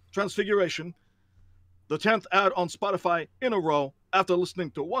from Transfiguration, the 10th ad on Spotify in a row after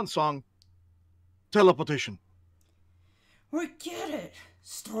listening to one song, Teleportation. We get it.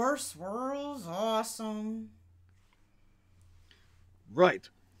 Star Swirl's awesome. Right.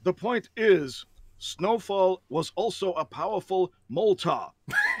 The point is, Snowfall was also a powerful Moltar.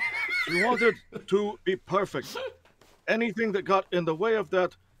 She wanted to be perfect. Anything that got in the way of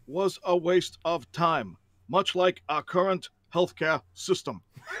that was a waste of time, much like our current healthcare system.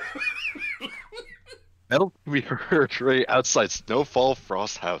 Metal can be heard right outside Snowfall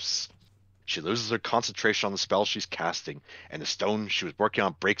Frost house. She loses her concentration on the spell she's casting, and the stone she was working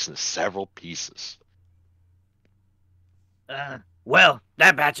on breaks into several pieces. Well,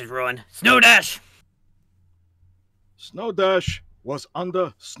 that batch is ruined. Snow Dash! Snow Dash was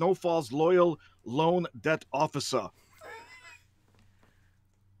under Snowfall's loyal lone debt officer.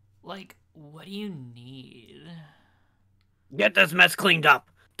 Like, what do you need? Get this mess cleaned up.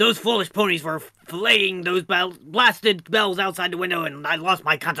 Those foolish ponies were filleting those blasted bells outside the window, and I lost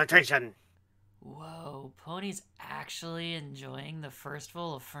my concentration. Whoa, ponies actually enjoying the first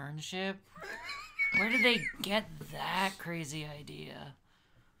full of friendship? Where did they get that crazy idea?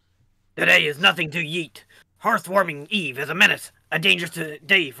 Today is nothing to yeet. Hearth-warming Eve is a menace. A dangerous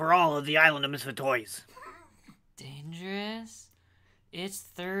day for all of the island of misfit toys. Dangerous? It's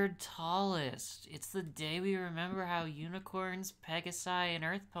third tallest. It's the day we remember how unicorns, pegasi, and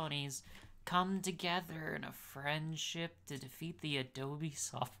earth ponies come together in a friendship to defeat the Adobe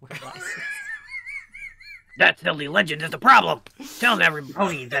software license. That silly legend is the problem. Telling every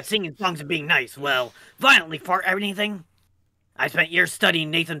pony that singing songs and being nice, well, violently fart anything. I spent years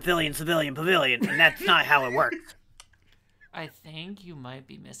studying Nathan Fillion Civilian Pavilion, and that's not how it works. I think you might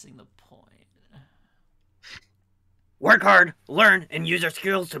be missing the point. Work hard, learn, and use your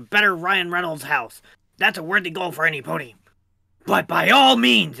skills to better Ryan Reynolds' house. That's a worthy goal for any pony. But by all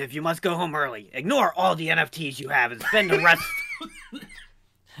means, if you must go home early, ignore all the NFTs you have and spend the rest...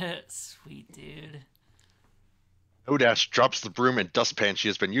 Sweet dude. Odash drops the broom and dustpan she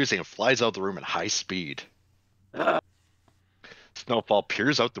has been using and flies out of the room at high speed. Snowfall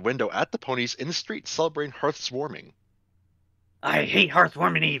peers out the window at the ponies in the street celebrating Hearth's warming. I hate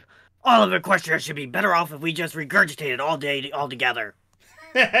Hearth-warming Eve. All of Equestria should be better off if we just regurgitated all day all together.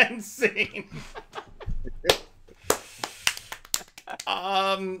 And scene.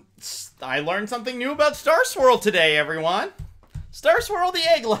 I learned something new about Star Swirl today, everyone. Star Swirl the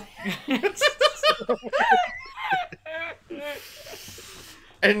egg layer.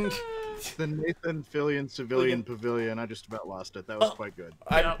 And The Nathan Fillion Civilian Pavilion. I just about lost it. That was quite good.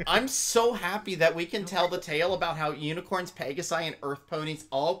 I'm so happy that we can tell the tale about how unicorns, pegasi, and earth ponies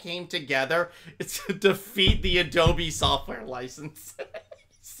all came together to defeat the Adobe software license.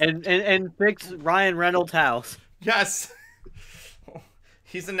 And fix Ryan Reynolds' house. Yes.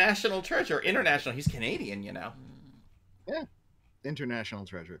 He's a national treasure. International. He's Canadian, you know. Yeah. International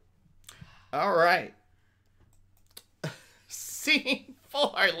treasure. All right. Scene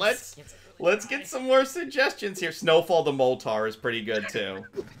 4. Let's get some more suggestions here. Snowfall the Moltar is pretty good too.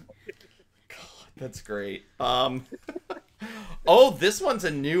 God, that's great. Oh, this one's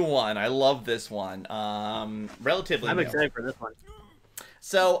a new one. I love this one. Relatively I'm new. excited for this one.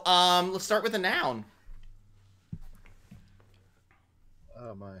 So, let's start with a noun.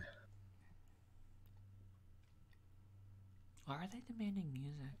 Oh my. Why are they demanding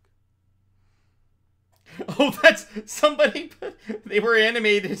music? Oh, that's somebody. They were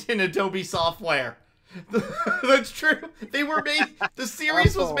animated in Adobe software. That's true. They were made. The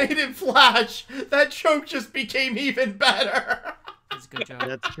series was made in Flash. That joke just became even better. That's a good joke.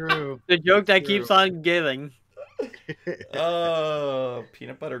 That's true. The joke that keeps on giving. Oh,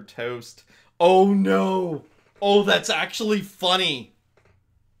 peanut butter toast. Oh no. Oh, that's actually funny.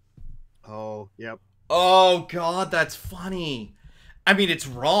 Oh, yep. Oh God, that's funny. I mean, it's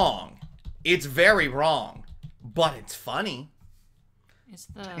wrong. It's very wrong, but it's funny. It's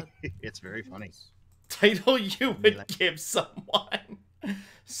the It's very funny. Title you would give someone.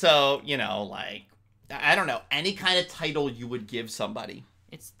 So, you know, like, I don't know, any kind of title you would give somebody.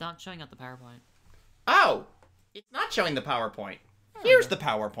 it's not showing up the PowerPoint. Oh, it's not showing the PowerPoint. Here's the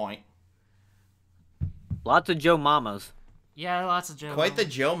PowerPoint. Lots of Joe Mamas. Yeah, lots of jokes. Quite the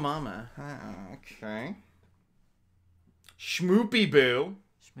Joe Mama. Okay. Schmoopy Boo.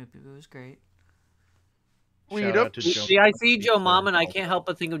 Schmoopy Boo is great. Shout out to Joe. See, I see Joe Mama and I can't help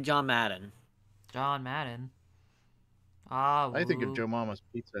but think of John Madden. John Madden. Ah, I think of woo. Joe Mama's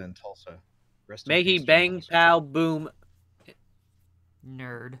Pizza in Tulsa. Rest in May he peace, Joe bang, Mama's pow, boom.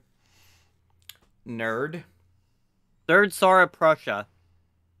 Nerd. Nerd. Third Tsar of Prussia.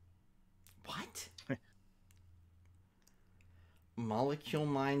 What? Molecule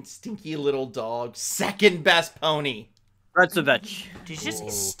Mind, Stinky Little Dog, Second Best Pony. Retzovich. Did you just say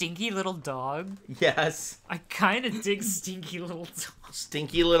stinky little dog? Yes. I kind of dig stinky little dog.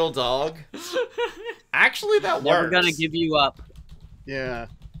 Stinky Little Dog. Actually, that Never works. gonna give you up. Yeah.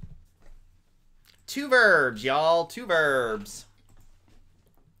 2 verbs, y'all. 2 verbs.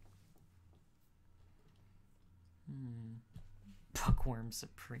 Buckworm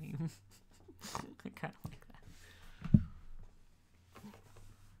Supreme. I kind of like that.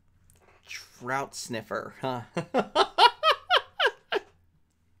 Trout Sniffer, huh?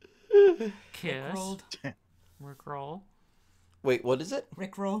 Kiss. Rickrolled. Rickroll. Wait, what is it?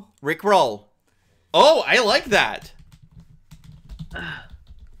 Rickroll. Rickroll. Oh, I like that.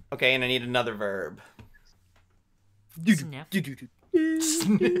 Okay, and I need another verb. Sniff.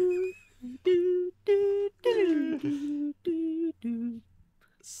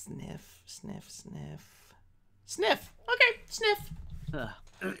 Sniff, sniff, sniff. Sniff. Okay, sniff.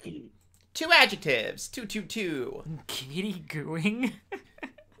 2 adjectives. 2, 2, 2. Kitty gooing.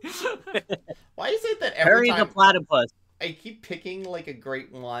 Why is it that every Harry the time platypus. I keep picking like a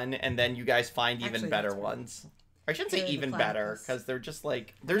great one, and then you guys find even Actually, better that's right. ones? I shouldn't say Harry the even better, platypus. because they're just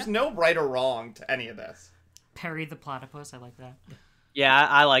like there's no right or wrong to any of this. Perry the platypus. I like that. Yeah,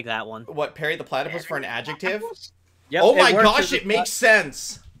 I like that one. What, Perry the platypus for an adjective? Yep, Oh it my works gosh, as a it makes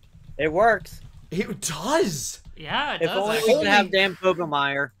sense. It works. It does. Yeah, it If does. only we actually. could have Dan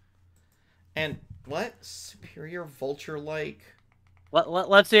Pogemeyer. And what superior vulture-like?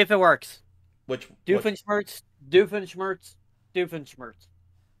 Let's see if it works. Which Doofenshmirtz, Doofenshmirtz, Doofenshmirtz.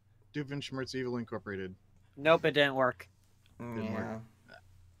 Doofenshmirtz Evil Incorporated. Nope, it didn't work. Yeah.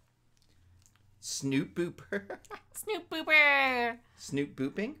 Snoot booper. Snoop Booper. Snoot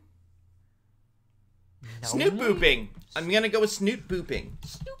booping. No. Snoot booping. I'm gonna go with snoot booping.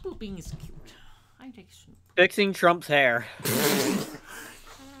 Snoop Booping is cute. I take Snoop. Fixing Trump's hair.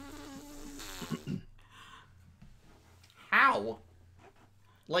 How?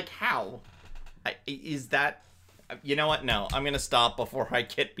 Like how? Is that? You know what? No, I'm gonna stop before I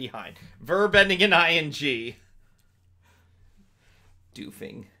get behind. Verb ending in ing.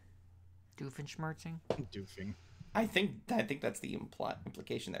 Doofing. Doofenshmirtzing. Doofing. I think that's the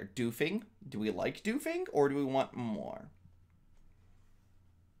implication there. Doofing. Do we like doofing or do we want more?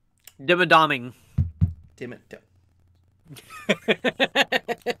 Dimmadoming. Damn it.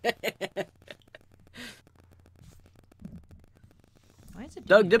 Why is it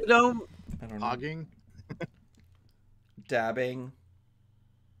Doug doing Dimmadome. I don't know. Hogging. Dabbing.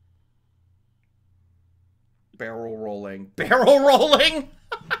 Barrel rolling. Barrel rolling?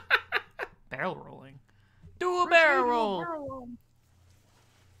 barrel rolling? Do a barrel roll.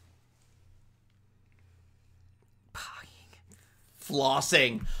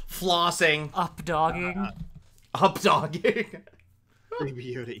 Flossing. Flossing. Up dogging. Up dogging.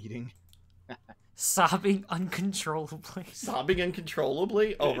 Baby Yoda eating. Sobbing uncontrollably. Sobbing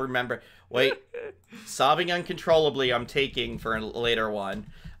uncontrollably? Oh, remember. Wait. Sobbing uncontrollably I'm taking for a later one.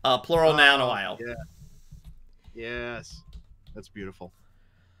 Plural noun a while. Yeah. Yes. That's beautiful.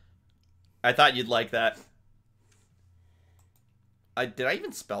 I thought you'd like that. Did I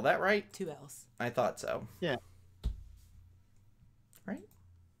even spell that right? 2 L's. I thought so. Yeah. Right?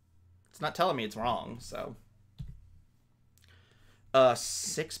 It's not telling me it's wrong, so.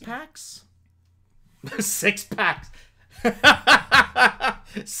 6 packs? 6 packs.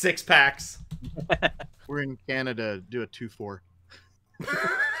 6 packs. We're in Canada. Do a 2-4.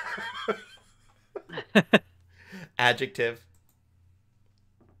 Adjective.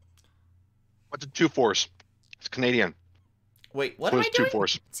 What's a 2-4s? It's Canadian. Wait, what So am I it's doing?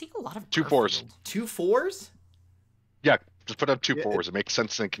 2-4s. See a lot of 2 4s. Garfield. 2 4s? Yeah, just put up 2 Yeah, 4s. It makes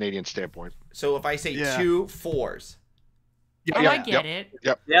sense in a Canadian standpoint. So if I say Yeah. 2 4s. Yeah, Oh, yeah, I get it.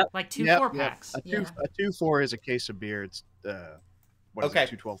 Yep. Like two Yep, 4-packs. A Yeah. 2-4 is a case of beer. It's what is Okay. it?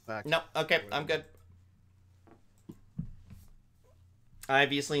 2 12-packs. No, okay, I'm good. I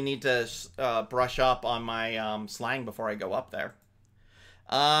obviously need to brush up on my slang before I go up there.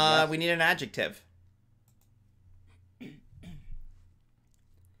 We need an adjective.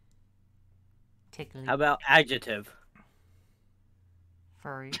 Tickly. How about adjective?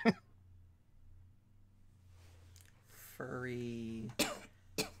 Furry. Furry.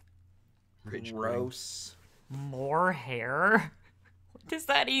 Rich Gross. More hair? What does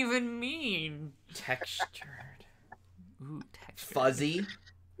that even mean? Textured. Ooh, texture. Fuzzy.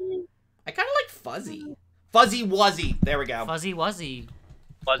 I kind of like fuzzy. Fuzzy wuzzy. There we go. Fuzzy wuzzy.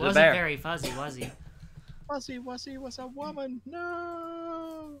 Fuzzy Wasn't bear. very fuzzy, wuzzy. Fuzzy Wuzzy was a woman.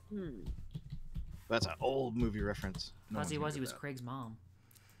 No. That's an old movie reference. No Fuzzy one's Wuzzy was gonna Craig's mom.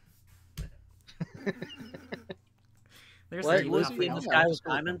 There's What the was copy he in of the the sky book. with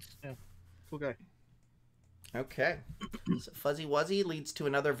diamonds? get that. Cool guy. Okay. So fuzzy wuzzy leads to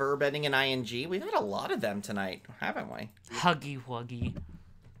another verb ending in ing. We've had a lot of them tonight, haven't we? Huggy wuggy.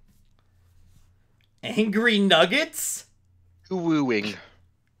 Angry nuggets? Ooh-wooing.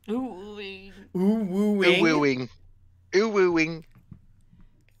 Ooh, Ooh wooing. Ooh-wooing. Ooh-wooing.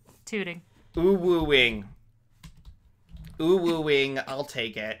 tooting. Ooh wooing. Ooh wooing. I'll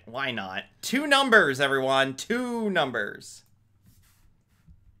take it. Why not? 2 numbers, everyone. 2 numbers.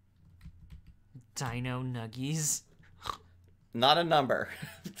 Dino nuggies. Not a number.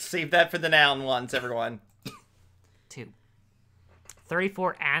 Save that for the noun ones, everyone. 2.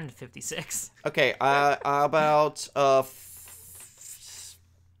 34 and 56. Okay, about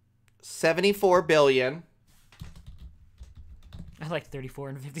 74 billion. I like 34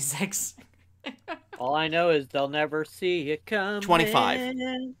 and 56. All I know is they'll never see it coming. 25.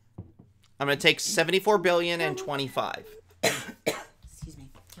 I'm gonna take 74 billion and 25. Excuse me.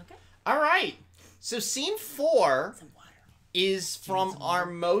 Okay. All right. So scene 4 Some water. is from our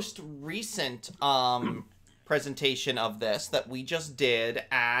most recent presentation of this that we just did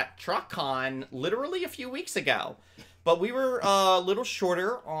at TruckCon literally a few weeks ago. But we were a little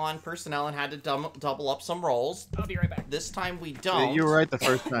shorter on personnel and had to double up some roles. I'll be right back. This time we don't. You were right the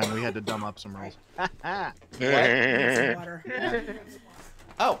first time. We had to dumb up some rolls. What? Some water.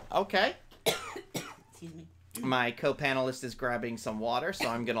 Oh, okay. Excuse me. My co-panelist is grabbing some water, so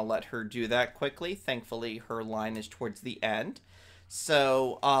I'm going to let her do that quickly. Thankfully, her line is towards the end.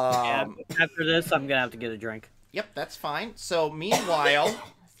 So, Yeah, after this, I'm gonna have to get a drink. Yep, that's fine. So, meanwhile...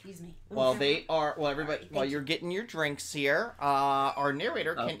 Excuse me. While everybody, while you're getting your drinks here, our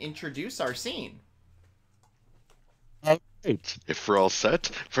narrator can introduce our scene. Right. If we're all set,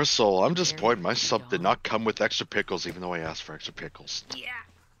 first of all, I'm disappointed my sub did not come with extra pickles, even though I asked for extra pickles. Yeah.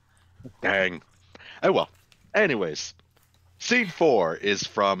 Dang. Oh well. Anyways, scene 4 is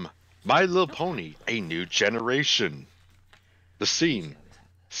from My Little Pony: A New Generation. The scene: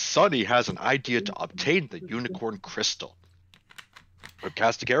 Sunny has an idea to obtain the unicorn crystal. Our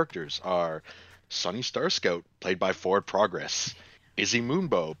cast of characters are Sunny Star Scout, played by Forward Progress, Izzy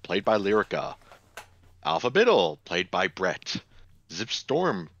Moonbow, played by Lyrica, Alpha Biddle, played by Brett, Zip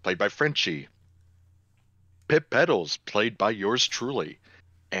Storm, played by Frenchie, Pip Petals, played by yours truly,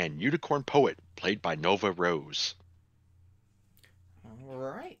 and Unicorn Poet, played by Nova Rose. All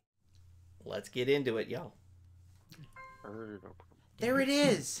right. Let's get into it, yo. There it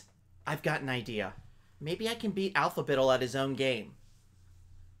is. I've got an idea. Maybe I can beat Alpha Biddle at his own game.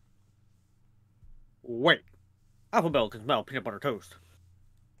 Wait. Alphabet can smell peanut butter toast.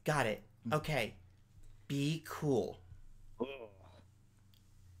 Got it. Okay. Be cool.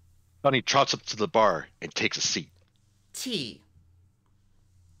 Sunny trots up to the bar and takes a seat. Tea.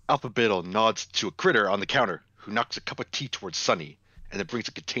 Alpha Biddle nods to a critter on the counter, who knocks a cup of tea towards Sunny, and then brings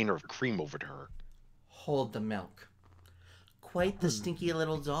a container of cream over to her. Hold the milk. Quite the stinky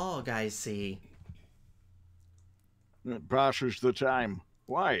little dog, I see. It passes the time.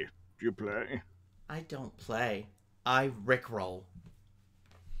 Why do you play? I don't play. I rickroll.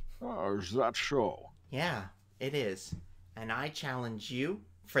 Oh, is that so? Yeah, it is. And I challenge you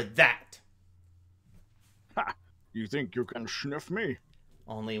for that. Ha! You think you can sniff me?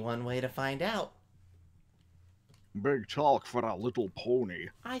 Only one way to find out. Big talk for a little pony.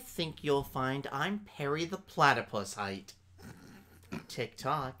 I think you'll find I'm Perry the Platypus height.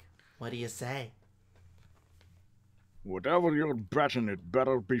 Tick-tock, what do you say? Whatever you're betting, it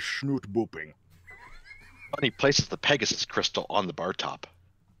better be snoot booping. Sunny places the Pegasus crystal on the bar top.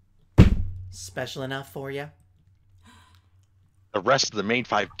 Special enough for you? The rest of the main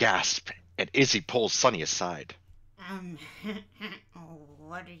 5 gasp, and Izzy pulls Sunny aside.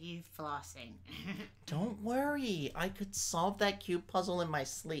 What are you flossing? Don't worry, I could solve that cube puzzle in my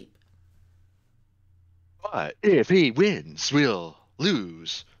sleep. But if he wins, we'll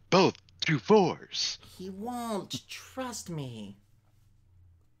lose both 2 4s. He won't, trust me.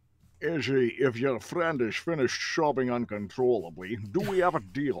 Izzy, if your friend is finished sobbing uncontrollably, do we have a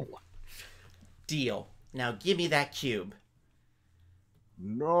deal? Deal. Now give me that cube.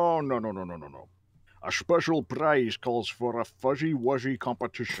 No. A special prize calls for a fuzzy-wuzzy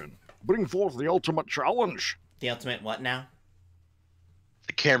competition. Bring forth the ultimate challenge. The ultimate what now?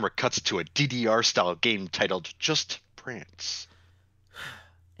 The camera cuts to a DDR-style game titled Just Prance.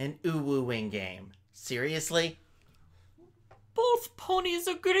 An uwu-wing game. Seriously? Both ponies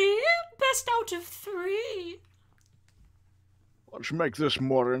agree. Best out of 3. Let's make this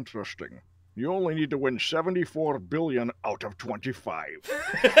more interesting. You only need to win 74 billion out of 25.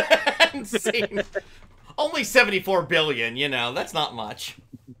 Insane. Only 74 billion, you know, that's not much.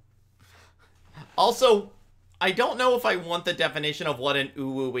 Also, I don't know if I want the definition of what an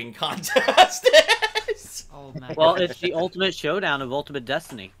uwu-wing contest is. Oh my Well, God. it's the ultimate showdown of Ultimate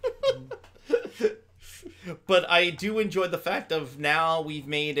Destiny. But I do enjoy the fact of now we've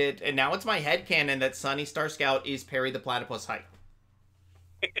made it, and now it's my headcanon that Sunny Star Scout is Perry the Platypus height.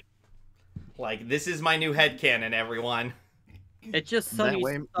 Like, this is my new headcanon, everyone. It's just That Sunny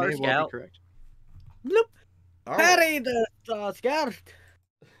way Star may well Scout. be correct. Bloop. All right. Perry the Star Scout.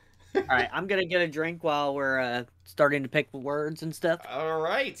 Alright, I'm gonna get a drink while we're starting to pick the words and stuff. All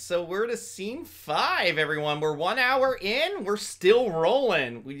right, so we're to scene 5, everyone. We're 1 hour in. We're still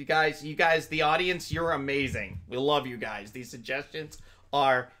rolling. You guys, the audience, you're amazing. We love you guys. These suggestions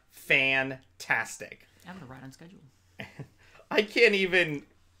are fantastic. I'm gonna ride on schedule. I can't even.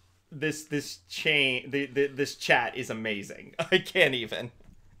 This chat is amazing. I can't even.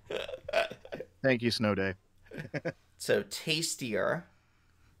 Thank you, Snow Day. So tastier.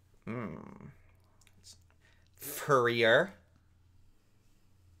 Furrier.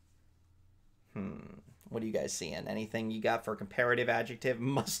 What are you guys seeing? Anything you got for comparative adjective?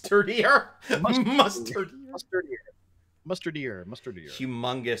 Mustardier? Mustardier. Mustardier.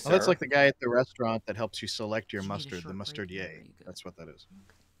 Humongous. Well, that's like the guy at the restaurant that helps you select your You need a mustard, the short break, mustardier. yeah, you go. That's what that is.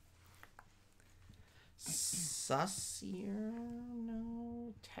 Sussier?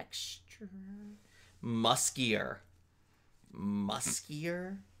 No. Texture. Muskier.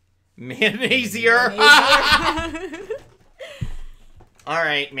 Mayonnaisier?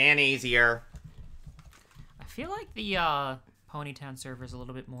 Alright, mayonnaisier. I feel like the Ponytown server is a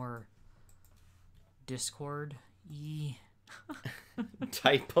little bit more Discord-y.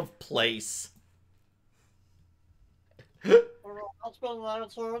 Type of place. The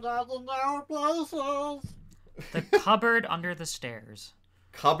cupboard under the stairs.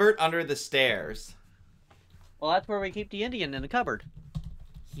 Cupboard under the stairs. Well, that's where we keep the Indian in the cupboard.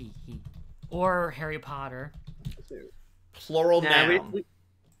 He. Or Harry Potter. Plural Nah, noun.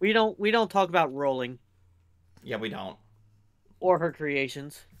 we don't talk about Rolling Yeah, we don't. or her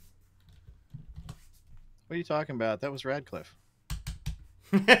creations. What are you talking about? That was Radcliffe.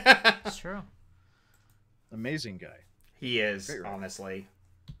 It's true. Amazing guy. He is, Great writer. honestly.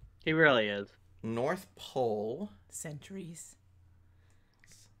 He really is. North Pole. Centuries.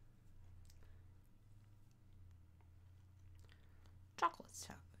 Chocolates.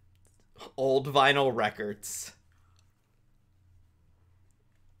 Old vinyl records.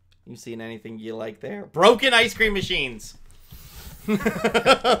 You seen anything you like there? Broken ice cream machines.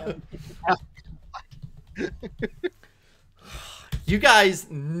 You guys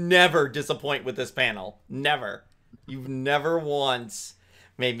never disappoint with this panel. Never. You've never once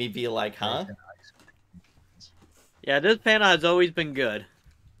made me be like, huh? Yeah, this panel has always been good.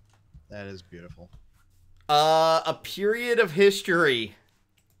 That is beautiful. A period of history.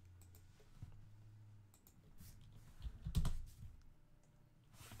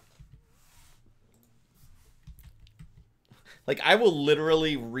 Like, I will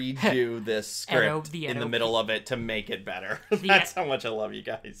literally redo this script the in the Edo middle of it to make it better. The That's how much I love you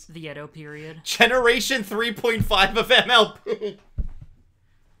guys. The Edo period. Generation 3.5 of MLP.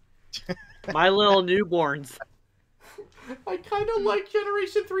 My little newborns. I kind of like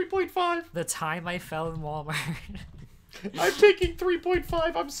Generation 3.5. The time I fell in Walmart. I'm taking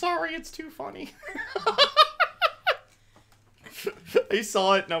 3.5. I'm sorry, it's too funny. I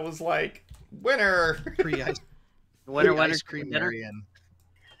saw it and I was like, winner. Pre-ice Winner, winner, ice cream dinner. Marion.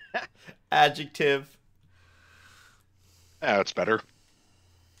 Adjective. That's better.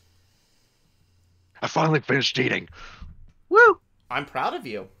 I finally finished eating. Woo! I'm proud of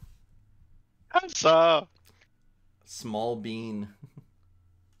you. That's Small bean.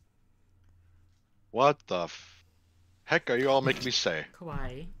 what the heck are you all making me say?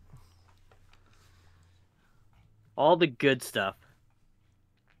 Kawaii. All the good stuff.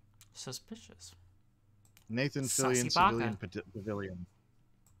 Suspicious. Nathan Sassy Fillion Baka. Civilian Pavilion.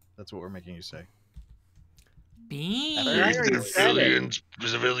 That's what we're making you say. Bean. I already said it.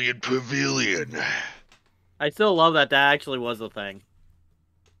 Civilian Pavilion. I still love that actually was a thing.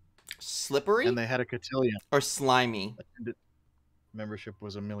 Slippery And they had a cotillion. or slimy? Membership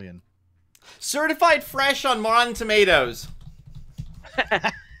was 1 million. Certified fresh on Rotten Tomatoes.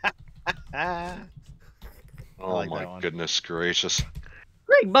 I Oh like my that one. goodness gracious.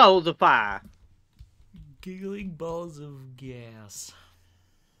 Great balls of fire. Giggling balls of gas.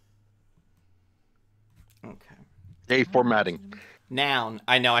 Okay. Hey, formatting. Noun.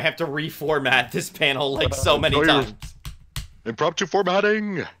 I know, I have to reformat this panel like so many Enjoy your- times. Impromptu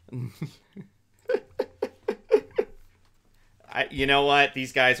formatting. You know what?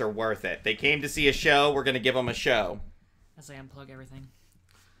 These guys are worth it. They came to see a show. We're going to give them a show. As I unplug everything.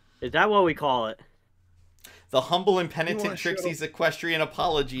 Is that what we call it? The Humble and You Penitent want a show? Trixie's Equestrian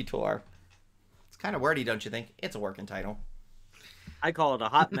Apology Tour. It's kind of wordy, don't you think? It's a working title. I call it a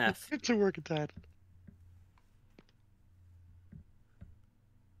hot mess. It's a working title.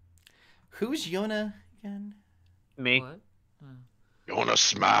 Who's Yona again? Me. What? Gonna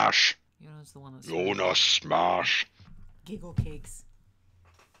smash. Yona's the one that's. Gonna smash. Giggle cakes.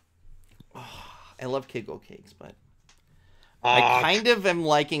 I love Kegel Cakes, but I kind of am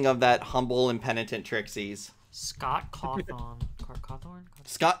liking of that Humble and Penitent Trixies. Scott Cawthorn. Cawthorn?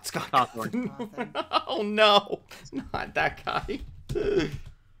 Scott. Cawthorn. Oh no, not that guy.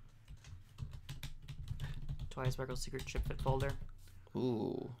 Twice Sparkle's secret chip fit folder.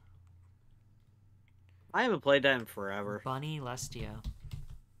 Ooh. I haven't played that in forever. Bunny Lestia.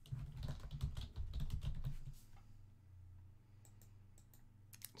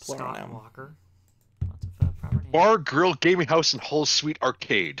 Plural Scott noun. Walker. Lots of proper names. Bar, grill, gaming house, and whole suite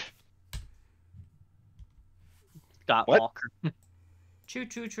arcade. Scott What? Walker. Choo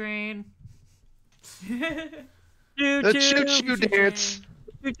choo train. The choo-choo dance.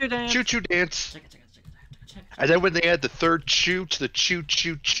 Choo-choo dance. Choo-choo dance. Check it. And then when they add the third choo to the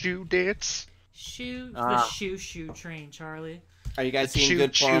choo-choo-choo dance. Shoot Ah. the shoo train, Charlie. Are you guys The seeing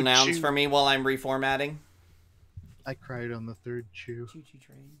good choo, pronouns choo. for me while I'm reformatting? I cried on the third chew. Choo-choo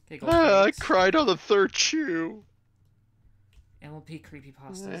train. Pickle I cakes. cried on the third choo. MLP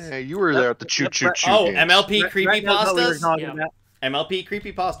creepypastas. Hey, you were there at the choo-choo-choo Oh, dance. MLP Right now, what we were creepypastas? talking Yeah. about. MLP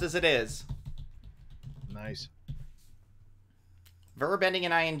creepypastas it is. Nice. Verb ending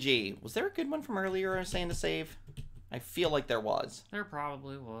in ing. Was there a good one from earlier I was saying to save? I feel like there was. There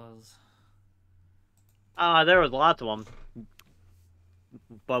probably was. There was lots of them.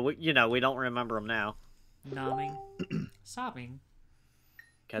 But, we don't remember them now. Numbing. Sobbing.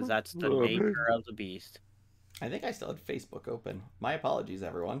 Because that's the Oh, nature of the beast. I think I still had Facebook open. My apologies,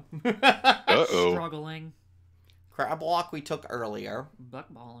 everyone. Uh-oh. Struggling. Crab walk we took earlier.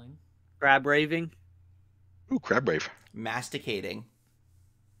 Buckballing. Crab raving. Ooh, crab wave. Masticating.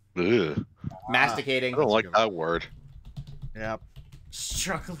 Ugh. Masticating. I don't like that word. Yep.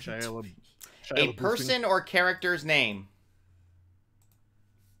 Struggling. A person or character's name.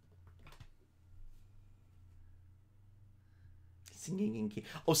 Singing in key.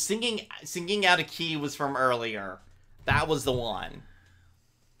 Oh, singing out of key was from earlier. That was the one.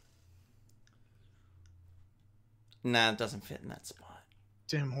 Nah, it doesn't fit in that spot.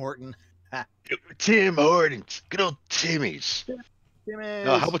 Tim Horton. Tim Hortons. Good old Timmy's. Tim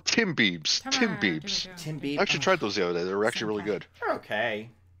No, how about Tim Beebs? Tim Beebs. Tim Beeb. I actually tried those the other day. They were actually really good. They're okay.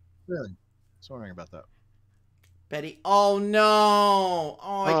 Really? I was wondering about that. Betty. Oh no.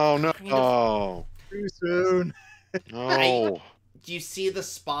 Oh, no. kind of- Oh, Too soon. no. Do you see the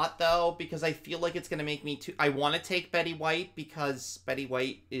spot though? Because I feel like it's gonna make me too. I want to take Betty White because Betty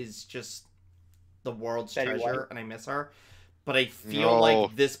White is just the world's Betty treasure, White. and I miss her. But I feel No.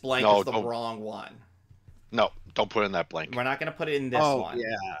 like this blank No, is the don't. wrong one. No, don't put in that blank. We're not gonna put it in this Oh, one.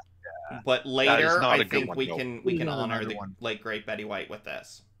 yeah. But later, not I a good think one, we no. can We need honor another the one. late great Betty White with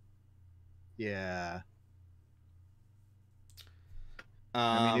this. Yeah. Um,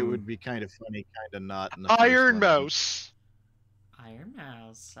 I mean, it would be kind of funny, kind of not. In the Iron first one. Mouse. Iron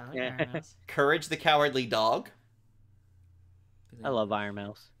Mouse. I like Yeah. Iron Mouse. Courage the Cowardly Dog. I love Iron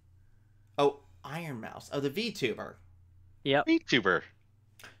Mouse. Oh, Iron Mouse. Oh, the VTuber. Yep. VTuber.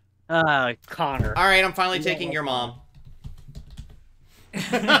 Connor. All right, I'm finally taking your mom. The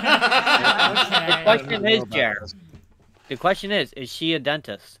Okay. question is, about Jared. this. The question is she a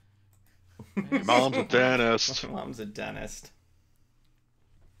dentist? Your mom's a dentist. Mom's a dentist.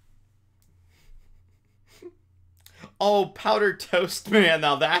 Oh, Powdered Toast Man.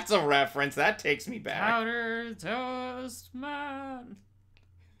 Now that's a reference. That takes me back. Powder Toast Man.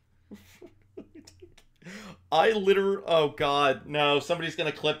 Oh god, no, somebody's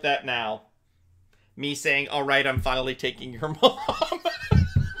gonna clip that now. Me saying, alright, I'm finally taking your mom.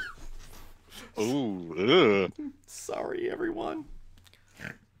 Ooh, ugh. Sorry, everyone.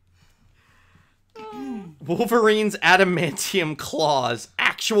 Wolverine's adamantium claws.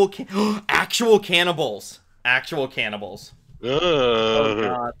 Actual cannibals. Actual cannibals. Oh Ugh.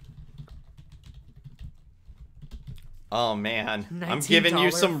 God. Oh man, I'm giving you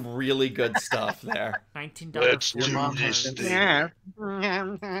 $19. some really good stuff there. $19. Let's for do mom this heart. thing.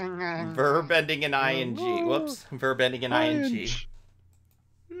 Verb ending in ing. Whoops. Verb ending in ing.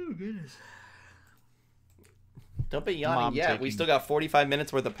 Oh, goodness. Don't be yawning Mom yet. We taking- still got 45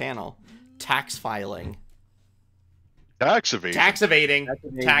 minutes worth of panel. Tax filing. Tax evasion. Tax evading. Tax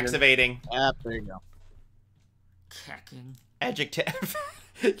evasion. Tax evading. Ah, there you go. Cacking. Adjective.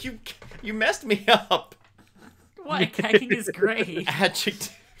 you messed me up. What? Cacking is great.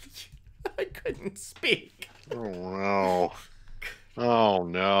 Adjective. I couldn't speak. Oh no. Oh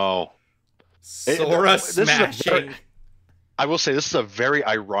no. Sora this is a smashing. very- I will say this is a very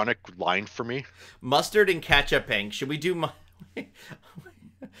ironic line for me. Mustard and ketchuping. Should we do?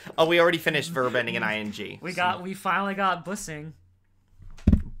 Oh, we already finished verb ending in ing. We finally got bussing.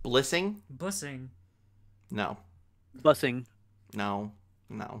 Blissing. Bussing. No. Bussing. No.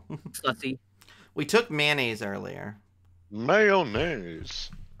 Sussy. We took mayonnaise earlier. Mayonnaise.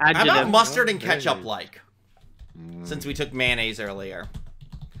 How about Adjective. mustard and Mayonnaise. ketchup like? Since we took mayonnaise earlier.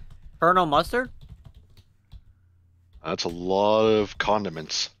 Colonel Mustard? That's a lot of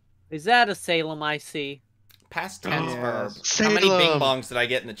condiments. Is that a Salem I see? Past tense verb. Yes. How many bing Salem. bongs did I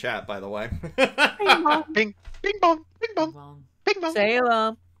get in the chat, by the way? Bing, bing bong, bing bong, Wrong. bing bong.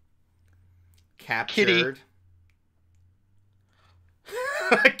 Salem. Captured.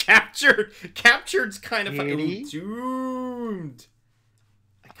 Captured's kind of funny. Kitty. Doomed.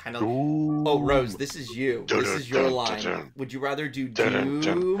 I kind of. Ooh. Oh, Rose, this is you. This is your line. Dun-dun-dun-dun-dun. Would you rather do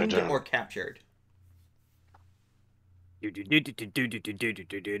Dun-dun-dun-dun-dun. doomed or captured?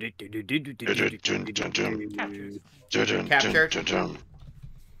 Captured.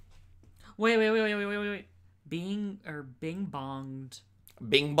 Wait. Bing bonged.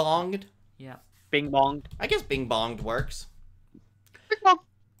 Bing bonged. Yeah. Bing bonged. I guess bing bonged works. bong.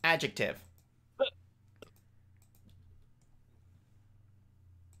 Adjective.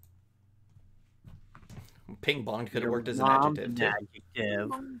 Ping bonged could have worked as an adjective too. Adjective.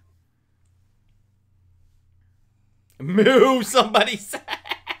 Moo, somebody said.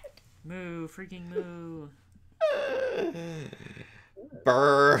 Moo, freaking moo.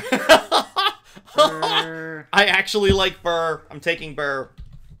 Burr. Brr. I actually like burr. I'm taking burr.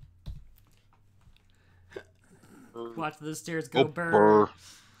 Watch the stairs go burr. Burr.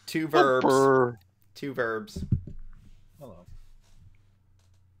 Two verbs. Burr. Two verbs. Hello.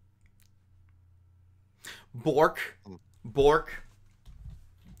 Bork. Bork.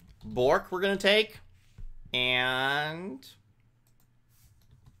 Bork we're gonna take. And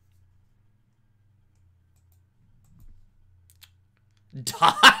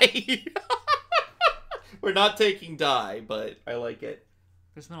die. We're not taking die, but I like it.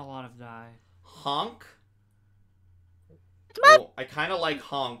 There's been a lot of die. Honk. Oh, I kind of like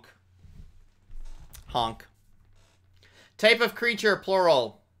honk. Honk. Type of creature,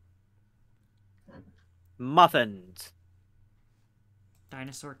 plural. Muffins.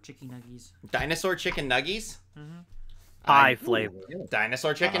 Dinosaur chicken nuggies. Dinosaur chicken nuggies. Pie flavor.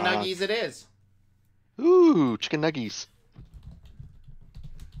 Dinosaur chicken nuggies it is. Ooh, chicken nuggies.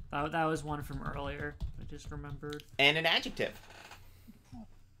 That was one from earlier. I just remembered. And an adjective.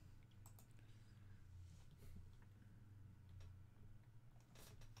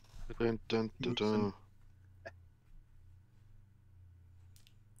 Dun, dun, dun, dun.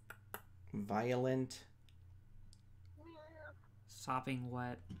 Violent. Sopping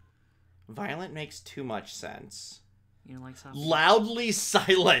wet. Violent makes too much sense. You know, like sopping. Loudly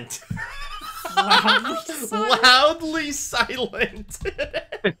silent. Loudly silent? Loudly silent.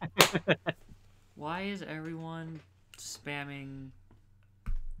 Why is everyone spamming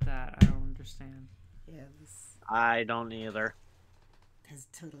that? I don't understand. Yeah, this I don't either. has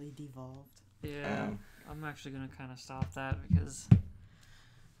totally devolved. Yeah, Um. I'm actually gonna kind of stop that because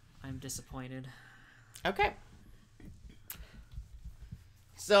I'm disappointed. Okay.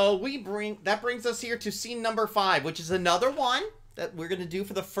 So that brings us here to scene number 5, which is another one that we're gonna do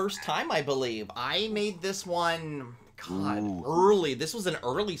for the first time, I believe. I made this one, God, Ooh. early. This was an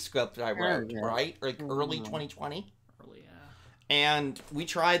early script I wrote, yeah. right? Like early 2020. Early, yeah. And we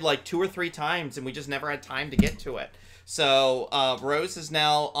tried like 2 or 3 times, and we just never had time to get to it. So Rose has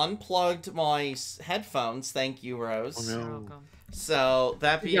now unplugged my headphones. Thank you, Rose. Oh, no. You're welcome. So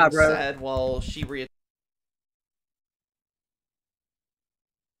that being job, Rose. said, while she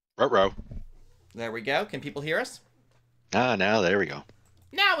Ruh-roh. there we go. Can people hear us? Ah, now there we go.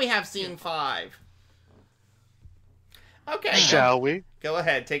 Now we have scene 5. Okay. Shall we? Go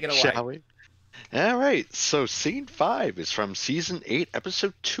ahead. Take it away. Shall we? All right. So scene 5 is from season 8,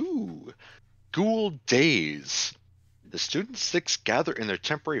 episode 2. Ghoul Days. The student 6 gather in their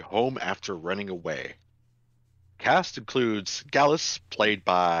temporary home after running away. Cast includes Gallus, played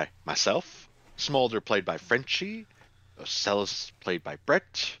by myself, Smolder, played by Frenchie, Ocellus, played by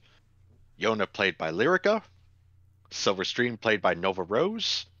Brett, Yona, played by Lyrica, Silverstream, played by Nova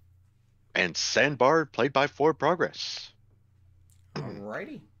Rose, and Sandbar, played by Forward Progress.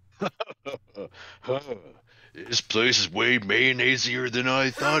 Alrighty. This place is way mayonnaisier than I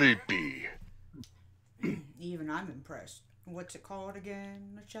thought it'd be. Even I'm impressed. What's it called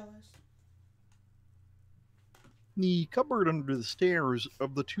again, Achilles? The cupboard under the stairs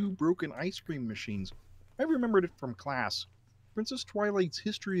of the 2 broken ice cream machines. I remembered it from class. Princess Twilight's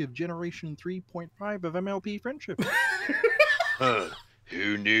History of Generation 3.5 of MLP Friendship.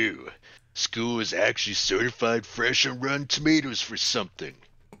 Who knew? School is actually certified fresh on Rotten Tomatoes for something.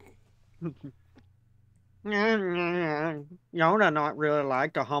 Yona not really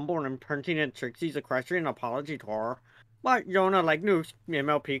like the humble and impertinent Trixie's equestrian apology tour. But Yona like new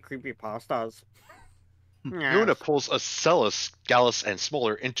MLP creepypastas. Yona pulls Ocellus, Gallus, and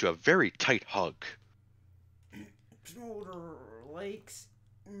Smoller into a very tight hug. Smolder likes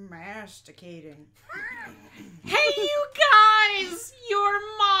masticating. Hey, you guys! Your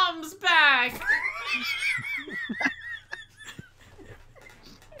mom's back!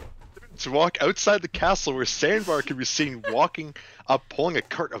 To walk outside the castle where Sandbar can be seen walking up pulling a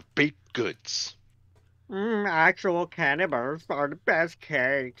cart of baked goods. Actual cannibals are the best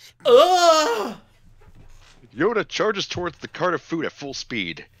cakes. Ugh! Yona charges towards the cart of food at full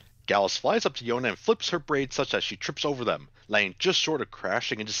speed. Gallus flies up to Yona and flips her braids such that she trips over them, landing just short of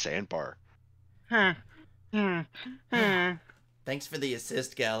crashing into Sandbar. Huh. Thanks for the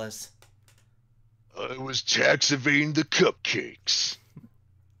assist, Gallus. I was tax evading the cupcakes.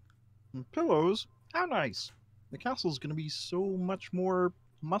 Pillows? How nice. The castle's gonna be so much more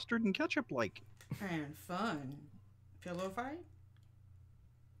mustard and ketchup-like. And fun. Pillow fight?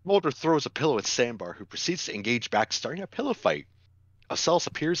 Mulder throws a pillow at Sandbar, who proceeds to engage back, starting a pillow fight. Ocellus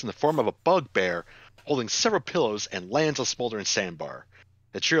appears in the form of a bugbear, holding several pillows, and lands on Smolder and Sandbar.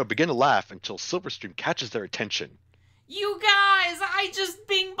 The trio begin to laugh until Silverstream catches their attention. You guys, I just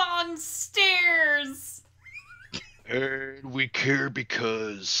bing-bonged stairs! And we care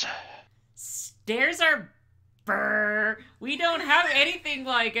because... Stairs are brr. We don't have anything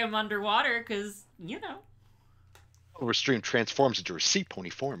like them underwater, because, you know. Silverstream transforms into a sea pony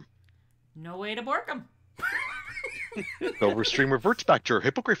form. No way to bork them. Silverstream reverts back to her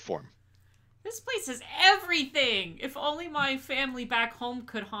hippogriff form. This place has everything! If only my family back home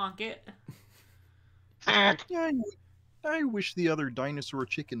could honk it. I wish the other dinosaur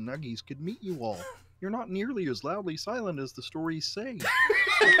chicken nuggies could meet you all. You're not nearly as loudly silent as the stories say.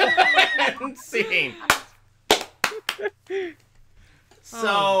 Scene. So,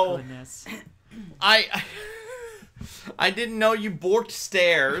 Oh, goodness. I didn't know you borked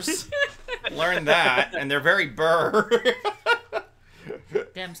stairs. Learned that, and they're very burr.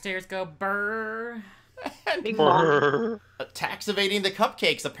 Them stairs go brr. Brr. Tax evading the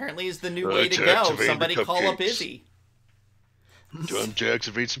cupcakes apparently is the new way to Tax go. evading Somebody the call up cupcakes. Izzy. Time to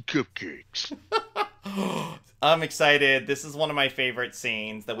activate some cupcakes. I'm excited. This is one of my favorite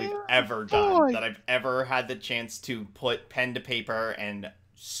scenes that we've ever done. That I've ever had the chance to put pen to paper and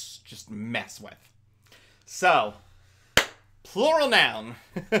just mess with. So, plural noun.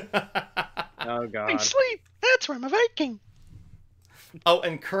 Oh, God. Sleep. That's where I'm a Viking. Oh,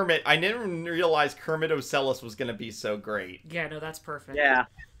 and Kermit. I didn't realize Kermit Ocellus was going to be so great. Yeah, no, that's perfect. Yeah.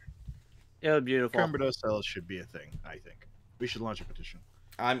 It was beautiful. Kermit Ocellus should be a thing, I think. We should launch a petition.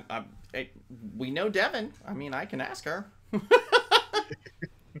 We know Devin. I mean, I can ask her.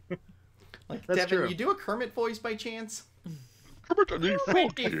 Like, That's Devin, true. you do a Kermit voice by chance? Kermit the Frog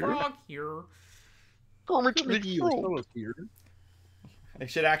Mighty here. frog here. Kermit the Mickey Frog. Ocellus here. I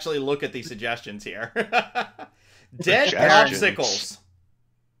should actually look at these suggestions here. Dead Suggestions. popsicles.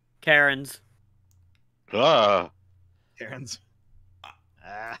 Karen's. Ah. Karen's.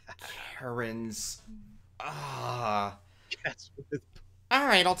 Karen's. Yes, with All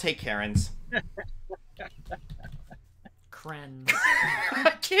right, I'll take Karen's. Kren.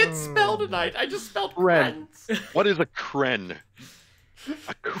 I can't spell tonight. I just spelled Kren. Kren's. What is a kren?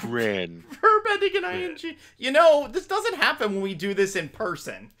 A kren. Verb ending in ing. You know, this doesn't happen when we do this in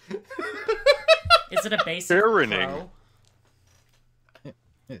person. Is it a basic Parenting.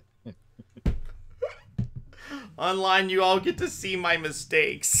 pro? Online, you all get to see my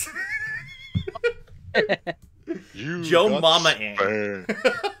mistakes. You Joe got Mama-ing.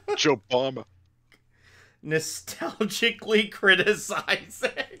 spam. Joe Mama. Nostalgically criticizing.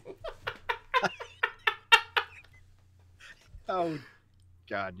 oh,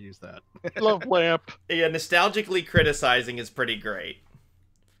 God, use that. Love lamp. Yeah, nostalgically criticizing is pretty great.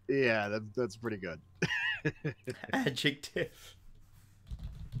 Yeah, that's pretty good. Adjective.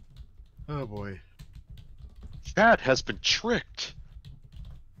 Oh boy. Chat has been tricked.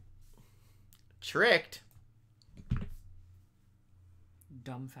 Tricked.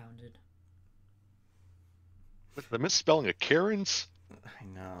 Dumbfounded. With the misspelling of Karen's, I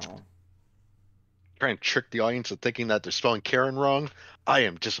know. trying to trick the audience into thinking that they're spelling Karen wrong. I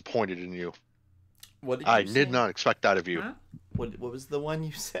am disappointed in you. What did you I say? did not expect that of you. Huh? What was the one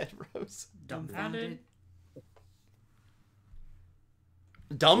you said, Rose? Dumbfounded.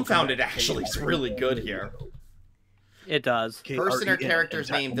 Dumbfounded actually is really good here. It does. Person or KREN character's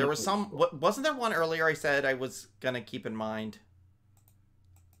and name. There was some. Wasn't there one earlier I said I was gonna keep in mind?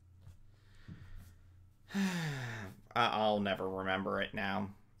 I'll never remember it now.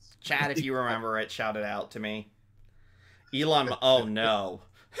 Chat, if you remember it, shout it out to me. Elon. Oh no.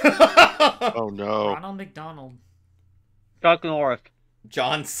 Oh no. Ronald McDonald. Chuck Norris.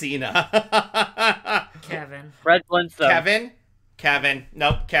 John Cena. Kevin. Fred Flintstone. Kevin.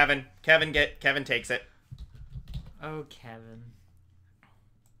 Nope. Kevin. Kevin takes it. Oh, Kevin.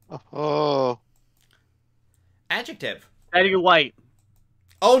 Oh. Adjective. Betty White.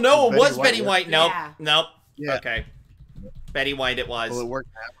 Oh no, it Betty was White, Betty yeah. White. Nope. Yeah. Nope. Yeah. Okay. Betty White it was. Will it work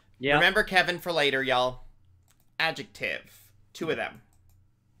now? Yeah. Remember Kevin for later, y'all. Adjective. 2 of them.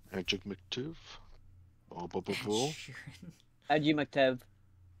 Adjective. Oh, blah, blah, blah. Adjective.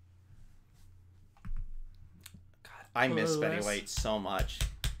 I miss Betty Clueless. White so much.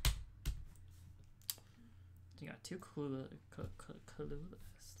 You got 2 clueless.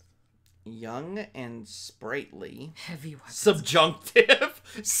 Young and sprightly. Heavy weapons. Subjunctive.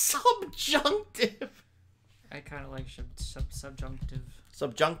 Subjunctive. I kind of like subjunctive.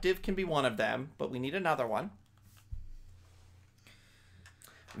 Subjunctive can be one of them, but we need another one.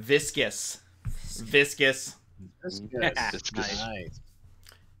 Viscous. Viscous. Yes. Nice.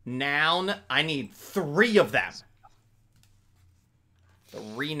 Noun. I need 3 of them.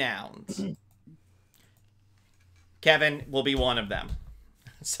 3 nouns. Kevin will be one of them.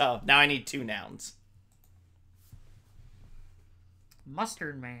 So now I need 2 nouns.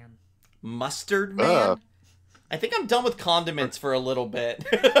 Mustard man. Mustard man? I think I'm done with condiments for a little bit.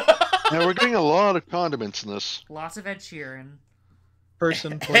 Now we're getting a lot of condiments in this. Lots of Ed Sheeran.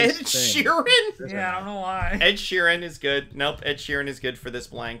 Person, Ed place, thing. Sheeran? Yeah, I don't know why. Ed Sheeran is good. Nope, Ed Sheeran is good for this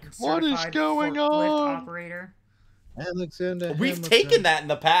blank. What is Certified going forklift on? Operator. Alexander We've Hamilton. taken that in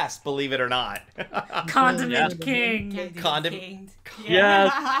the past, believe it or not. Condiment Yeah. King. Condiment.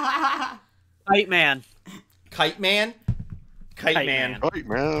 Yeah. Kite man. Kite Man? Kite Kite Man. Man. Kite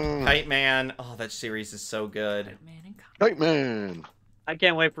man. Kite Man. Oh, that series is so good. Man and Kite man. I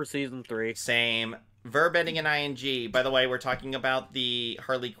can't wait for season 3. Same. Verb ending in ing. By the way, we're talking about the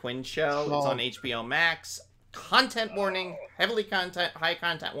Harley Quinn show. It's on HBO Max. Content warning. High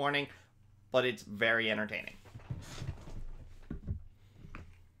content warning. But it's very entertaining.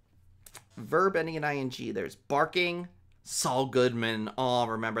 Verb ending in ing. There's barking. Saul Goodman. Oh,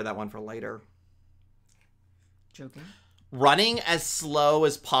 remember that one for later. Joking. Running as slow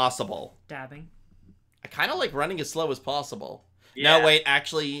as possible. Dabbing. I kind of like running as slow as possible. Yeah. No, wait,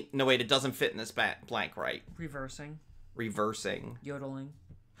 actually, no, wait, it doesn't fit in this blank, right? Reversing. Reversing. Yodeling.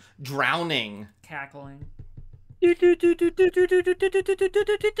 Drowning. Cackling.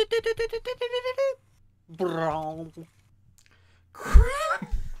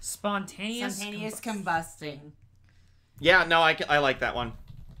 Spontaneous. Spontaneous combusting. Yeah, no, I like that one.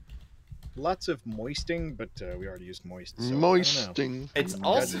 Lots of moisting, but we already used moist. So I don't know. Moisting. It's Mm,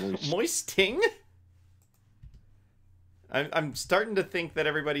 also moist. moisting. I'm starting to think that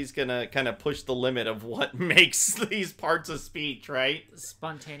everybody's gonna kind of push the limit of what makes these parts of speech, right?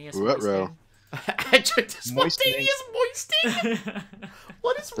 Spontaneous. Ruh-roh. Adjective spontaneous moisting?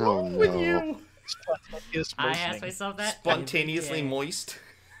 What is Oh, wrong with no. you? Spontaneous I moistening. ask myself that. Spontaneously every day. moist.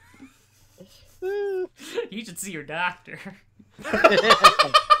 You should see your doctor.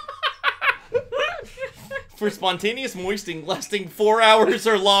 For spontaneous moisting lasting 4 hours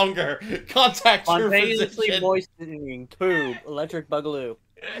or longer, contact your Spontaneously physician. moistening tube. Electric boogaloo.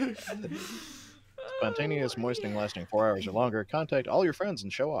 Spontaneous moistening lasting 4 hours or longer. Contact all your friends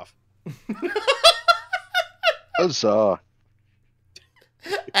and show off. Huzzah.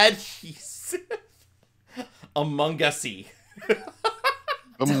 Adhesive. Among Us-y.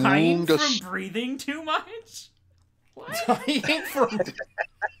 Dying Among Us. from breathing too much? What? Dying from...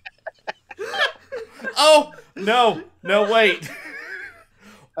 Oh, no, wait.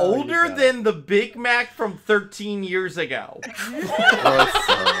 Oh, you Older got than the Big Mac from 13 years ago. What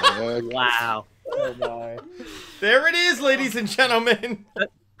the heck? Wow. Oh my. There it is, ladies and gentlemen.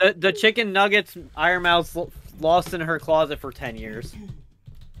 The chicken nuggets Iron Mouse lost in her closet for 10 years.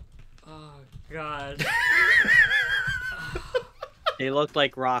 Oh, God. They looked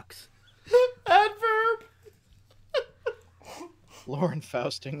like rocks. Adverb. Lauren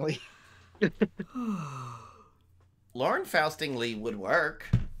Faustingly. Lauren Faustingly would work.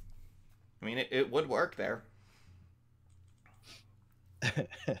 I mean, it would work there.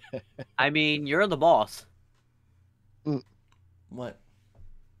 I mean, you're the boss. What?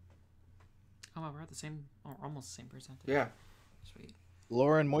 Oh, we're at the same, or almost the same percentage. Yeah. Sweet.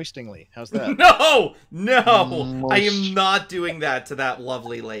 Lauren Moistingly. How's that? No! I Moist. am not doing that to that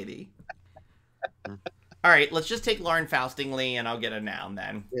lovely lady. All right, let's just take Lauren Faustingly, and I'll get a noun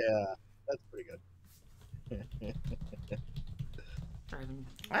then. Yeah, that's pretty good. Driving.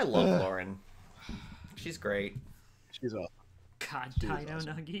 I love Lauren. She's great. She's off. God, She was Dino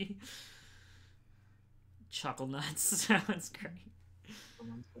awesome. Nuggy. Chuckle nuts. That was great.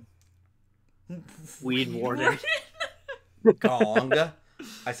 Weed warden. Gong.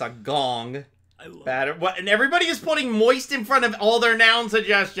 I saw gong. I love Batter. What? And everybody is putting moist in front of all their noun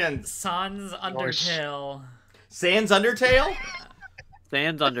suggestions. Sans Undertale. Sans Undertale?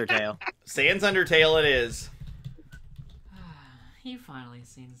 Sans Undertale. Sans Undertale it is. You finally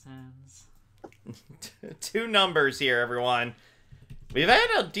seen Sans. 2 numbers here, everyone. We've had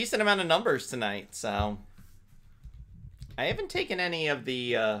a decent amount of numbers tonight, so I haven't taken any of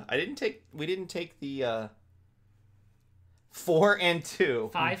the we didn't take the 4 and 2.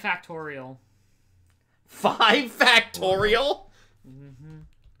 5 factorial. 5 factorial?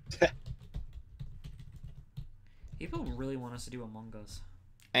 People really want us to do Among Us.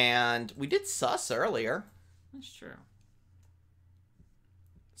 And we did sus earlier. That's true.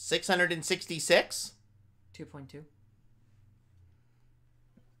 666. 2.2.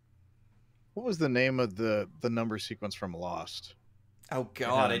 What was the name of the number sequence from Lost? Oh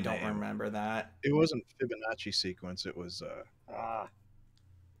God, had a I don't name. remember that. It wasn't Fibonacci sequence. It was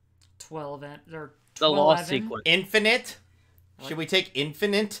 12 or The lost 12. sequence. Infinite. I like- Should we take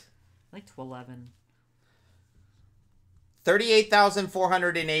infinite? I like 12.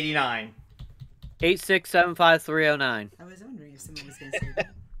 38,489. 8675309. I was wondering if someone was going to say that.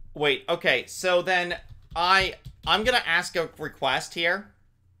 Wait, okay, so then I'm gonna ask a request here.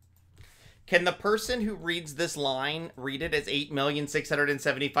 Can the person who reads this line read it as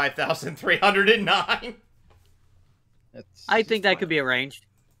 8,675,309? I think that could be arranged.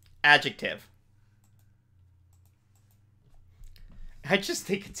 Adjective. I just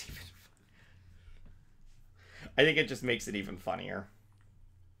think it's even... I think it just makes it even funnier.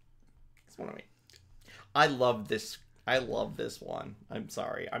 It's one of me. I love this one. I'm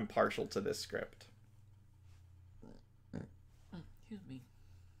sorry. I'm partial to this script. Excuse me.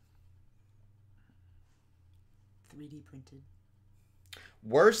 3D printed.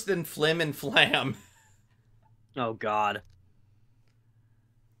 Worse than flim and flam. Oh, God.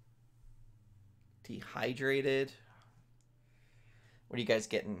 Dehydrated. What are you guys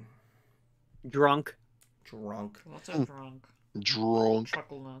getting? Drunk. Drunk. Lots of drunk. Drunk.